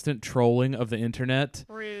constant trolling of the internet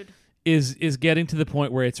Rude. is getting to the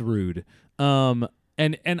point where it's rude. And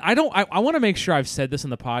I want to make sure I've said this on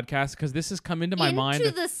the podcast because this has come into my mind.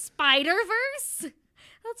 Into the Spider-Verse.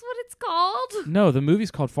 That's what it's called. No, the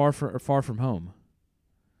movie's called Far From Home.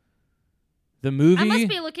 The movie. I must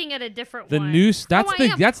be looking at a different the one. news. That's I the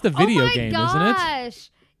am. video oh my game, gosh. isn't it?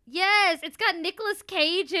 Gosh. Yes, it's got Nicolas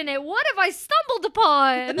Cage in it. What have I stumbled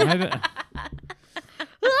upon?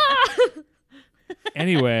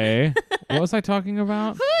 Anyway, what was I talking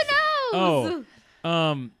about? Who knows?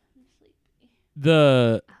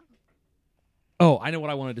 I know what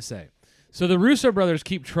I wanted to say. So the Russo brothers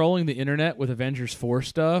keep trolling the internet with Avengers 4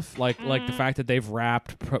 stuff, like the fact that they've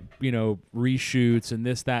wrapped, reshoots and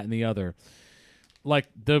this, that, and the other. Like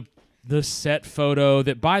the set photo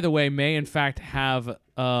that, by the way, may in fact have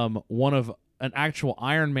one of an actual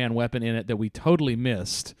Iron Man weapon in it that we totally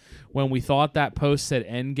missed when we thought that post said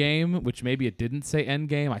Endgame, which maybe it didn't say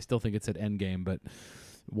Endgame. I still think it said Endgame, but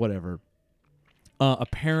whatever.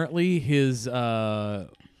 Apparently his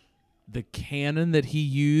the cannon that he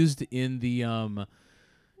used in the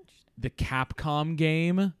Capcom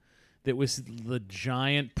game that was the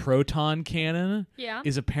giant proton cannon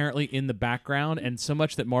is apparently in the background, and so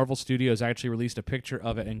much that Marvel Studios actually released a picture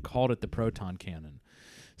of it and called it the proton cannon.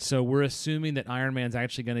 So we're assuming that Iron Man's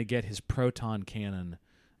actually going to get his proton cannon.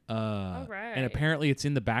 All right. And apparently it's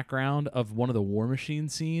in the background of one of the War Machine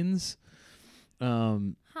scenes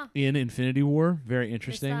in Infinity War. Very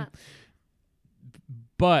interesting.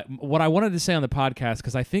 But what I wanted to say on the podcast,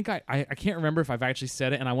 because I think I can't remember if I've actually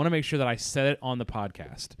said it, and I want to make sure that I said it on the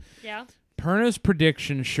podcast. Yeah. Perna's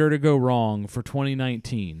prediction, sure to go wrong, for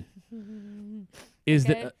 2019 is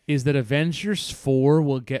that Avengers 4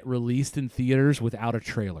 will get released in theaters without a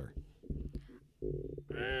trailer.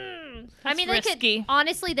 I mean, risky.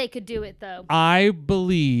 they could do it though. I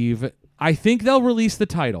think they'll release the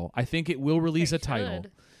title. I think it will release a title.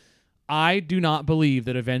 I do not believe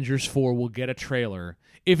that Avengers 4 will get a trailer.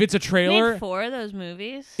 If it's a trailer, made 4 of those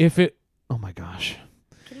movies. Oh my gosh.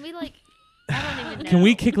 Can we I don't even know. Can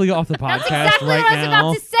we kick Lee off the podcast That's exactly right what I was now?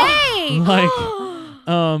 about to say.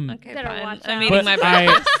 Okay, Better fine. watch I'm out. eating my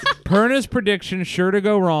breakfast. Perna's prediction, sure to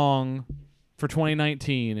go wrong, for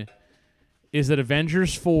 2019 is that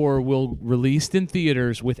Avengers 4 will released in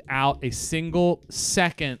theaters without a single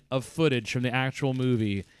second of footage from the actual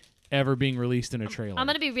movie ever being released in a trailer. I'm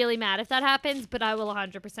going to be really mad if that happens, but I will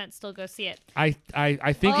 100% still go see it. I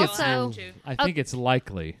think Also, it's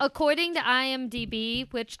likely. According to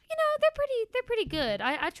IMDb, which they're pretty good.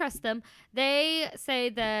 I trust them. They say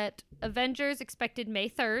that Avengers expected May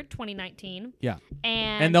 3rd, 2019. Yeah.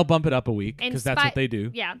 And they'll bump it up a week because that's what they do.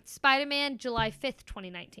 Yeah. Spider-Man July 5th,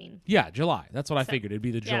 2019. Yeah, July. That's what I figured. It'd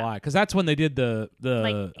be the July because that's when they did the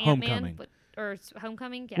Homecoming. Or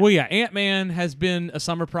Homecoming? Yeah. Well, yeah, Ant-Man has been a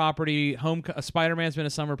summer property, Spider-Man's been a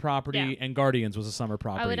summer property, and Guardians was a summer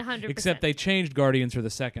property. I would 100%. Except they changed Guardians for the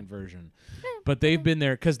second version. But they've been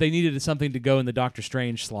there because they needed something to go in the Doctor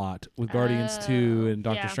Strange slot with Guardians 2 and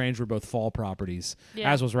Doctor Strange were both fall properties,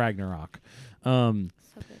 as was Ragnarok. So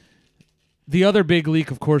good. The other big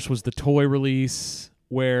leak, of course, was the toy release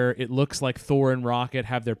where it looks like Thor and Rocket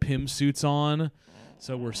have their Pym suits on.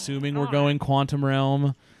 So we're assuming we're going Quantum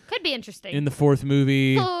Realm. Could be interesting. In the 4th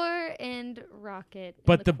movie. Thor and Rocket.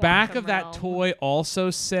 But the back of realm. that toy also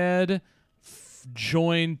said,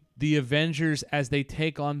 join the Avengers as they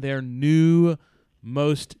take on their new,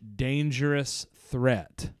 most dangerous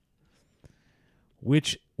threat.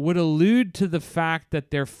 Which would allude to the fact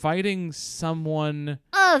that they're fighting someone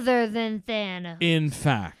other than Thanos. In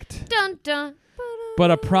fact. Dun, dun,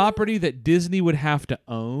 but a property that Disney would have to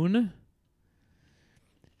own,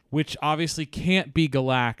 which obviously can't be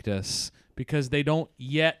Galactus because they don't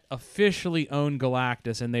yet officially own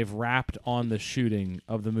Galactus and they've wrapped on the shooting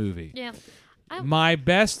of the movie. Yeah. My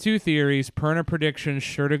best 2 theories, Perna predictions,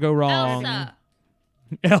 sure to go wrong.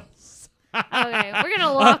 Elsa. Okay, we're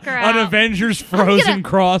gonna lock her out. An Avengers Frozen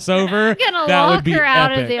crossover. I'm gonna that lock would be her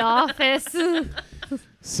out epic. of the office.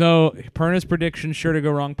 So Perna's prediction, sure to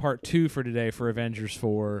go wrong, part 2 for today for Avengers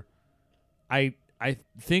 4. I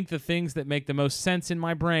think the things that make the most sense in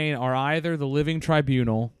my brain are either the Living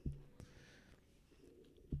Tribunal,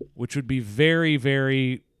 which would be very,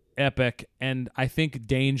 very epic, and I think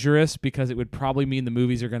dangerous because it would probably mean the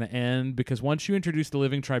movies are going to end, because once you introduce the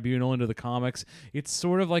Living Tribunal into the comics, it's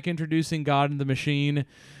sort of like introducing God in the machine.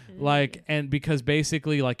 And because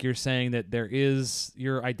basically, like you're saying that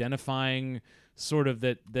you're identifying sort of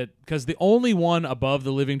that because the only one above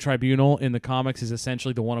the Living Tribunal in the comics is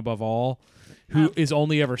essentially the one above all, who is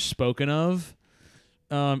only ever spoken of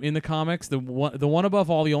in the comics. The one above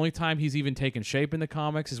all, the only time he's even taken shape in the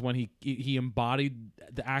comics is when he embodied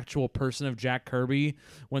the actual person of Jack Kirby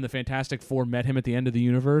when the Fantastic Four met him at the end of the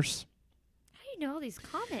universe. How do you know all these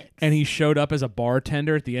comics? And he showed up as a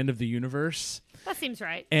bartender at the end of the universe. That seems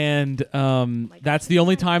right. And that's the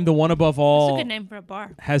only time the one above all That's a good name for a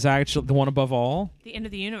bar. has actually the one above all. The end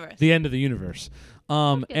of the universe. The end of the universe.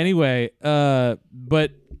 Anyway,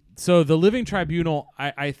 but so the Living Tribunal,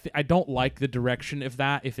 I don't like the direction of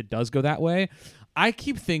that if it does go that way. I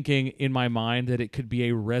keep thinking in my mind that it could be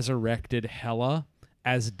a resurrected Hela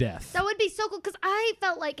as Death. That would be so cool because I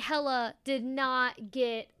felt like Hela did not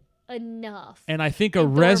get enough. And I think a in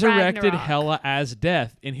Thor resurrected Ragnarok. Hela as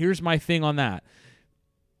Death. And here's my thing on that.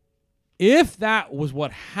 If that was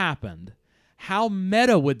what happened, how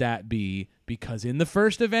meta would that be? Because in the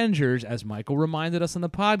first Avengers, as Michael reminded us on the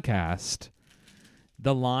podcast,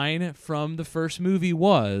 the line from the first movie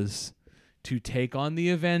was to take on the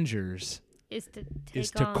Avengers is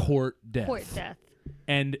to court death. Court death.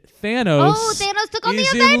 And Thanos, Thanos took on the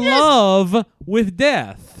is in Avengers! love with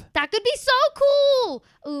death. That could be so cool.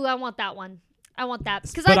 Ooh, I want that one. I want that.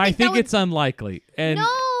 Because But I think it's unlikely. And no,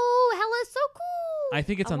 Hela's so cool. I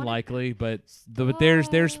think it's I wanna- unlikely, but there's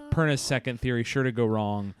Perna's second theory sure to go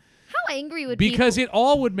wrong. How angry would Because people... it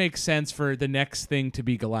all would make sense for the next thing to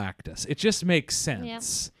be Galactus. It just makes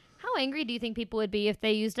sense. How angry do you think people would be if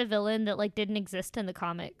they used a villain that like didn't exist in the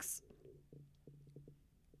comics?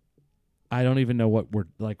 I don't even know what we're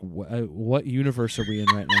like. What universe are we in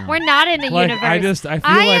right now? We're not in a like, universe. I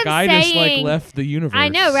feel like I just like saying- left the universe. I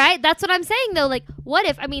know, right? That's what I'm saying, though. Like, what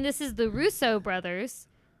if? I mean, this is the Russo brothers.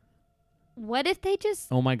 What if they just?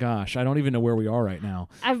 Oh my gosh, I don't even know where we are right now.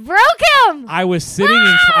 I broke him. I was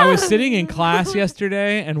sitting in class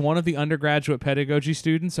yesterday, and one of the undergraduate pedagogy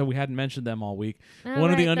students. So we hadn't mentioned them all week.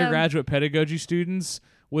 One of the undergraduate pedagogy students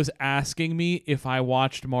was asking me if I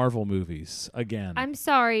watched Marvel movies again. I'm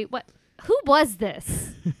sorry. What? Who was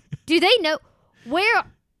this? Do they know where?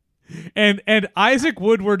 And Isaac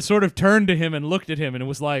Woodward sort of turned to him and looked at him, and it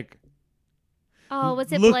was like, Oh,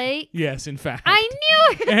 was it look, Blake? Yes, in fact. I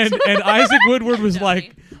knew it. And Isaac Woodward was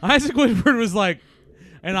like,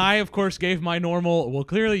 and I, of course, gave my normal, well,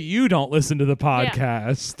 clearly you don't listen to the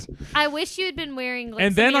podcast. I wish you had been wearing like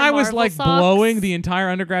And some then of your I was Marvel like socks. blowing the entire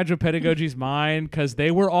undergraduate pedagogy's mind because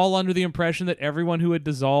they were all under the impression that everyone who had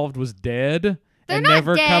dissolved was dead They're and not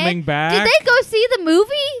never dead. coming back. Did they go see the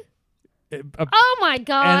movie? Oh my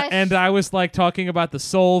gosh. And I was like talking about the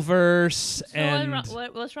Soulverse So and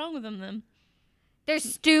what's wrong with them then? They're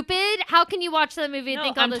stupid. How can you watch that movie and No,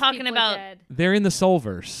 think all I'm those talking people about- are dead? they're in the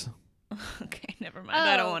Soulverse. Okay, never mind.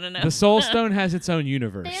 I don't Oh. want to know. The Soul Stone has its own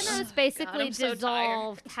universe. Thanos basically I'm so tired.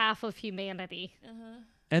 dissolved half of humanity.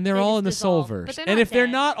 And they're They all just in the dissolve, Soulverse. but they're And not if they're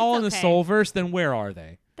dead. not all in It's the okay. Soulverse, then where are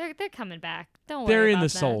they? They're coming back. Don't They're worry in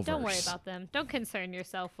about the them. Don't worry Soulverse. about them. Don't concern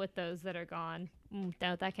yourself with those that are gone.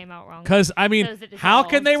 No, that came out wrong. Because, I mean, Those that how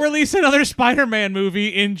can they dissolved. release another Spider-Man movie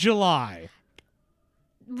in July?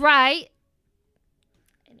 Right.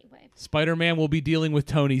 Anyway. Spider-Man will be dealing with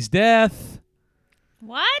Tony's death.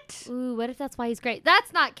 What? Ooh, what if that's why he's great?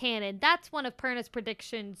 That's not canon. That's one of Perna's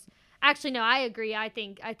predictions. Actually, no, I agree. I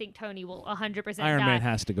think Tony will 100% Iron die. Man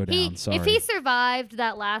has to go down, sorry. If he survived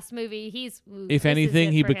that last movie, he's ooh, If this is anything,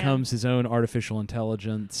 it he for him. becomes his own artificial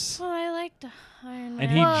intelligence. Oh, I liked Iron Man.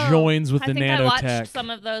 And he Whoa. joins with I the think I watched nanotech. some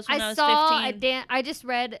of those when I I was saw 15. I just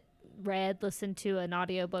listened to an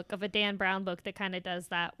audiobook of a Dan Brown book that kind of does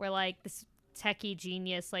that, where like this techie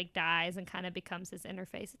genius like dies and kind of becomes his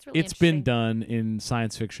interface. It's really It's been interesting. done in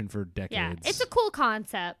science fiction for decades. Yeah, it's a cool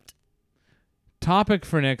concept. Topic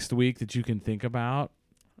for next week that you can think about.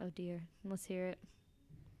 Oh dear, let's hear it.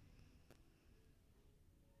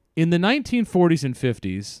 In the 1940s and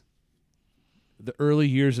 50s, the early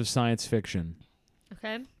years of science fiction,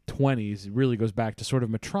 Okay. 20s, it really goes back to sort of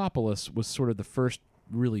Metropolis was sort of the first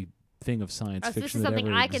really thing of science So fiction this is that something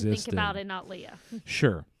ever I can think existed. about and not Leah.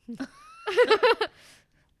 Sure.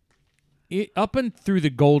 Up and through the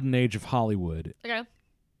golden age of Hollywood, Okay.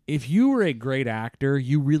 if you were a great actor,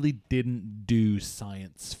 you really didn't do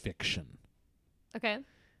science fiction. Okay.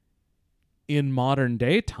 In modern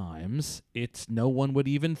day times, it's no one would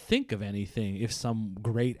even think of anything if some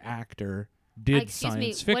great actor did Excuse science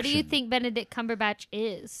me. fiction. What do you think Benedict Cumberbatch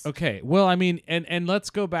is? Okay, well, I mean, and let's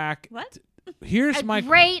go back. What? Here's A my.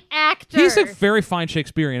 great actor. He's a very fine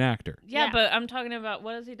Shakespearean actor. Yeah, Yeah. but I'm talking about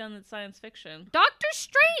what has he done that's science fiction? Doctor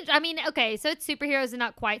Strange. I mean, okay, so it's superheroes and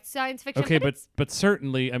not quite science fiction. Okay, but but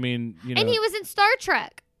certainly, I mean, you know, and he was in Star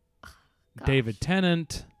Trek. Gosh, David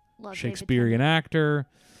Tennant, love David Shakespearean Tennant. actor.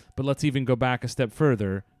 But let's even go back a step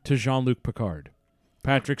further to Jean-Luc Picard,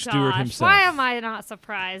 Patrick Stewart Gosh, himself. Why am I not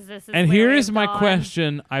surprised? This is And where here we've is my gone.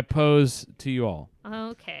 question I pose to you all.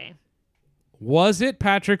 Okay. Was it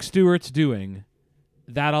Patrick Stewart's doing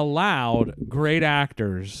that allowed great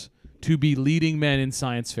actors to be leading men in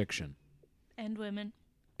science fiction? And women.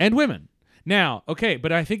 And women. Now, okay,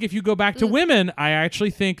 but I think if you go back to women, I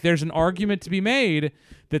actually think there's an argument to be made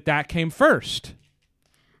that came first.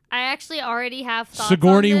 I actually already have thoughts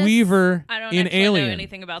Sigourney on this. Weaver I don't in actually Alien. know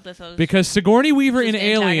anything about this. I was Because Sigourney Weaver in just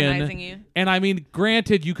antagonizing Alien, you. and I mean,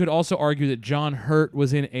 granted, you could also argue that John Hurt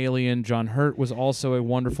was in Alien. John Hurt was also a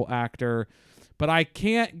wonderful actor. But I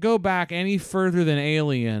can't go back any further than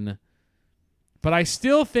Alien. But I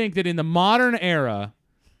still think that in the modern era,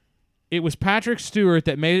 it was Patrick Stewart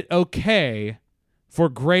that made it okay for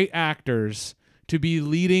great actors to be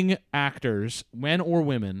leading actors, men or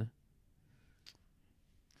women,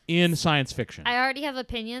 in science fiction. I already have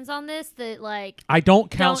opinions on this that like I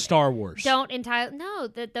don't count don't- Star Wars.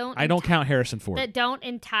 I don't count Harrison Ford. that don't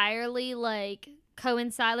entirely like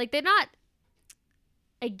coincide. Like they're not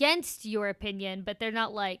against your opinion, but they're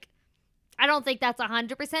not like I don't think that's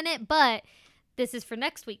 100% it, but this is for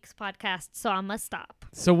next week's podcast, so I must stop.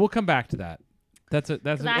 So we'll come back to that. That's I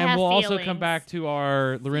and have we'll also come feelings. back to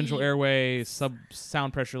our laryngeal airway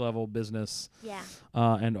sound pressure level business. Yeah.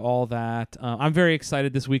 And all that. I'm very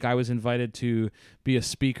excited this week. I was invited to be a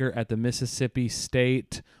speaker at the Mississippi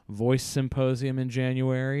State Voice Symposium in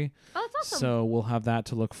January. Oh, that's awesome. So we'll have that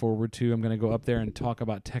to look forward to. I'm going to go up there and talk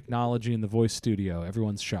about technology in the voice studio.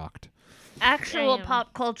 Everyone's shocked. Actual Damn.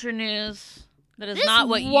 pop culture news that is This not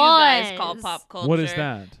what you guys call was- pop culture. What is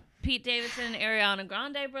that? Pete Davidson and Ariana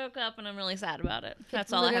Grande broke up, and I'm really sad about it.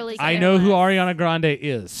 That's all I have literally to say. I know who Ariana Grande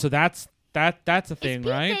is. So that's a Is thing,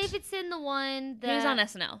 Pete right? Davidson the one that He was on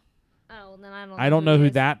SNL. Oh, then I don't. I don't know he who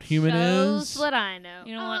is. that human Shows is. what I know.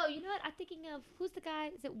 You know oh, what? you know what? I'm thinking of who's the guy?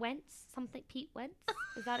 Is it Wentz? Something Pete Wentz?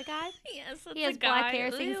 Is that a guy? Yes, that's He has a black guy.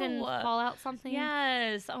 hair, sings in Ew. Fallout something.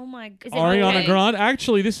 Yes. Oh my god. Is it Ariana okay? Grande.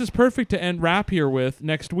 Actually, this is perfect to end rap here with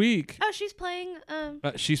next week. Oh, she's playing.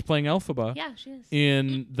 She's playing Elphaba Yeah, she is.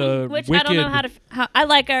 in the Which Wicked. I don't know how I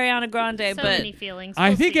like Ariana Grande, So but many feelings. I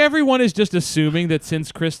We'll think see. everyone is just assuming that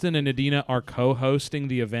since Kristen and Adina are co-hosting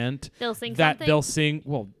the event, they'll sing that something. they'll sing.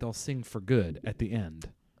 Well, they'll sing for good at the end.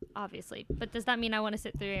 Obviously, but does that mean I want to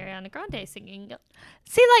sit through Ariana Grande singing?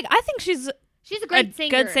 see, like I think she's She's a great singer.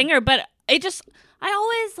 good singer, but it just I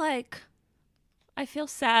always like I feel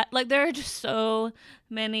sad. Like there are just so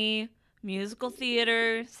many musical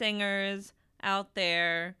theater singers out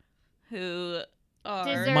there who are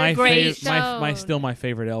Deserve My Great favorite, my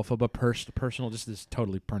favorite Elphaba, personal. Just this is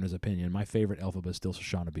totally Perna's opinion. My favorite Elphaba is still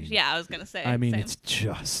Shoshana Bean. Yeah, I was gonna say. I mean, same. it's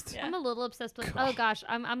just. Yeah. I'm a little obsessed with. God. Oh gosh,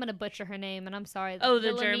 I'm gonna butcher her name, and I'm sorry. Oh, the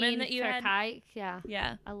Wilhelmine German that you had? Verkai? Yeah,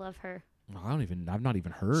 Yeah. I love her. I've not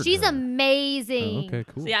even heard. She's her. amazing. Oh, okay,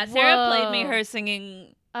 cool. So yeah, Sarah played me Whoa. her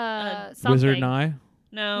singing. Something. Wizard and I.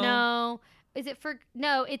 No. No. Is it for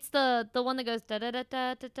no? It's the one that goes da da da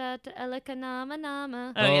da da da da elikanama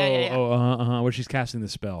nama. Oh, yeah. Oh, where she's casting the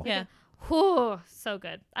spell. Yeah. Whew, so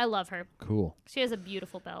good. I love her. Cool. She has a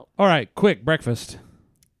beautiful belt. All right, quick breakfast.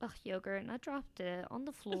 Ugh, yogurt, and I dropped it on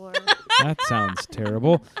the floor. That sounds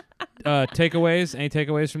terrible. Takeaways? Any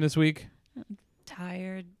takeaways from this week?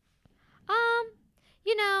 Tired.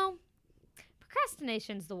 You know,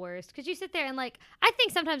 procrastination's the worst because you sit there and like I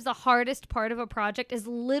think sometimes the hardest part of a project is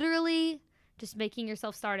literally just making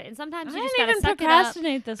yourself start it, and sometimes I you just didn't gotta even suck it up,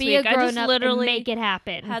 procrastinate this be week. a I grown just up, literally and make it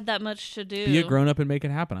happen. had that much to do. Be a grown up and make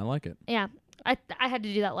it happen. I like it. Yeah, I had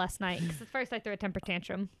to do that last night because at first I threw a temper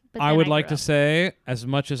tantrum. But I then would like grew to up. say, as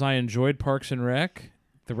much as I enjoyed Parks and Rec,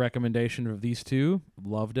 the recommendation of these two,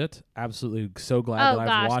 loved it. Absolutely so glad Oh, that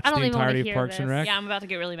gosh, I've I watched don't the even wanna entirety of hear Parks and this. Rec. Yeah, I'm about to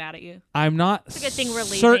get really mad at you. I'm not It's a good thing we're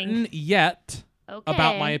leaving. certain yet Okay.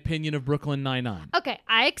 about my opinion of Brooklyn Nine-Nine. Okay,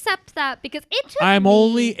 I accept that because it took I'm me-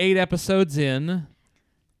 only 8 episodes in.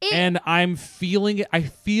 it- And I'm feeling it.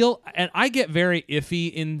 And I get very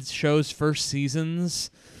iffy in shows' first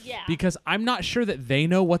seasons yeah. because I'm not sure that they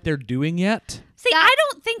know what they're doing yet. See, I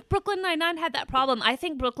don't think Brooklyn Nine-Nine had that problem. I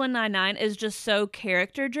think Brooklyn Nine-Nine is just so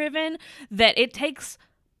character-driven that it takes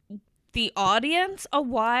the audience a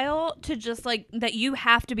while to just like that you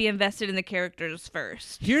have to be invested in the characters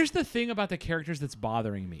first. Here's the thing about the characters that's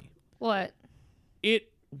bothering me. What?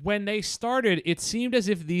 When they started, it seemed as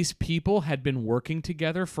if these people had been working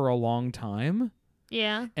together for a long time.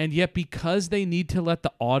 Yeah. And yet, because they need to let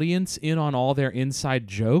the audience in on all their inside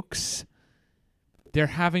jokes, they're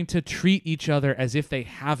having to treat each other as if they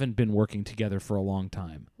haven't been working together for a long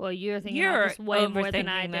time. Well, you're thinking You're about this way more than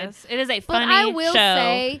I overthinking did. this. It is a But funny I will show.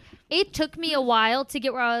 say, it took me a while to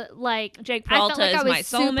get where I, like Jake I felt Peralta like is I was my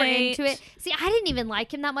super soulmate. into it. See, I didn't even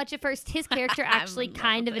like him that much at first. His character actually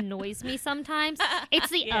kind of annoys me sometimes. It's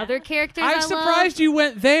the Yeah. other characters I'm I surprised you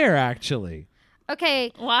went there, actually. love.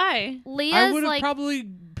 Okay, Why? Leah's I would have like probably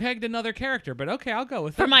pegged another character, but okay, I'll go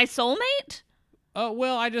with For it. my soulmate? Oh,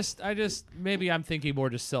 well, I just maybe I'm thinking more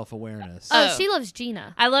just self-awareness. oh, Oh. she loves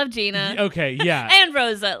Gina. I love Gina. Okay, yeah. And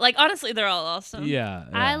Rosa. Like, honestly, they're all awesome. Yeah.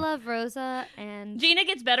 I love Rosa and Gina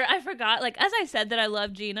gets better. I forgot. Like, as I said that I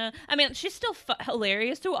love Gina. I mean, she's still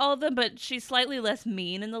hilarious to all of them, but she's slightly less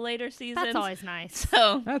mean in the later seasons. that's always nice.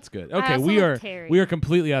 So, That's good. I Okay, also we love are Terry. we are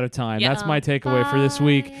completely out of time. Yeah. That's my takeaway for this Bye,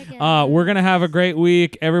 week. I We're gonna have a guess. great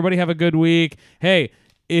week. Everybody have a good week. Hey,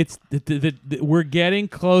 it's we're getting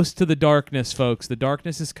close to the darkness, folks. The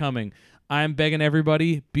darkness is coming. I'm begging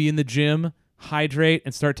everybody, be in the gym, hydrate,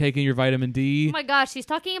 and start taking your vitamin D. Oh my gosh, he's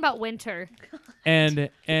talking about winter. And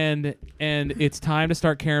it's time to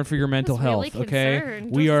start caring for your mental was really health, okay?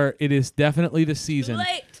 concerned. It is definitely the season.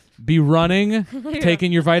 Late. Be running,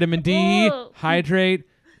 taking your vitamin D, Whoa. hydrate,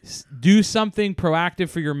 do something proactive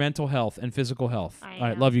for your mental health and physical health. I All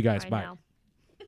right, know, love you guys. I Bye. know.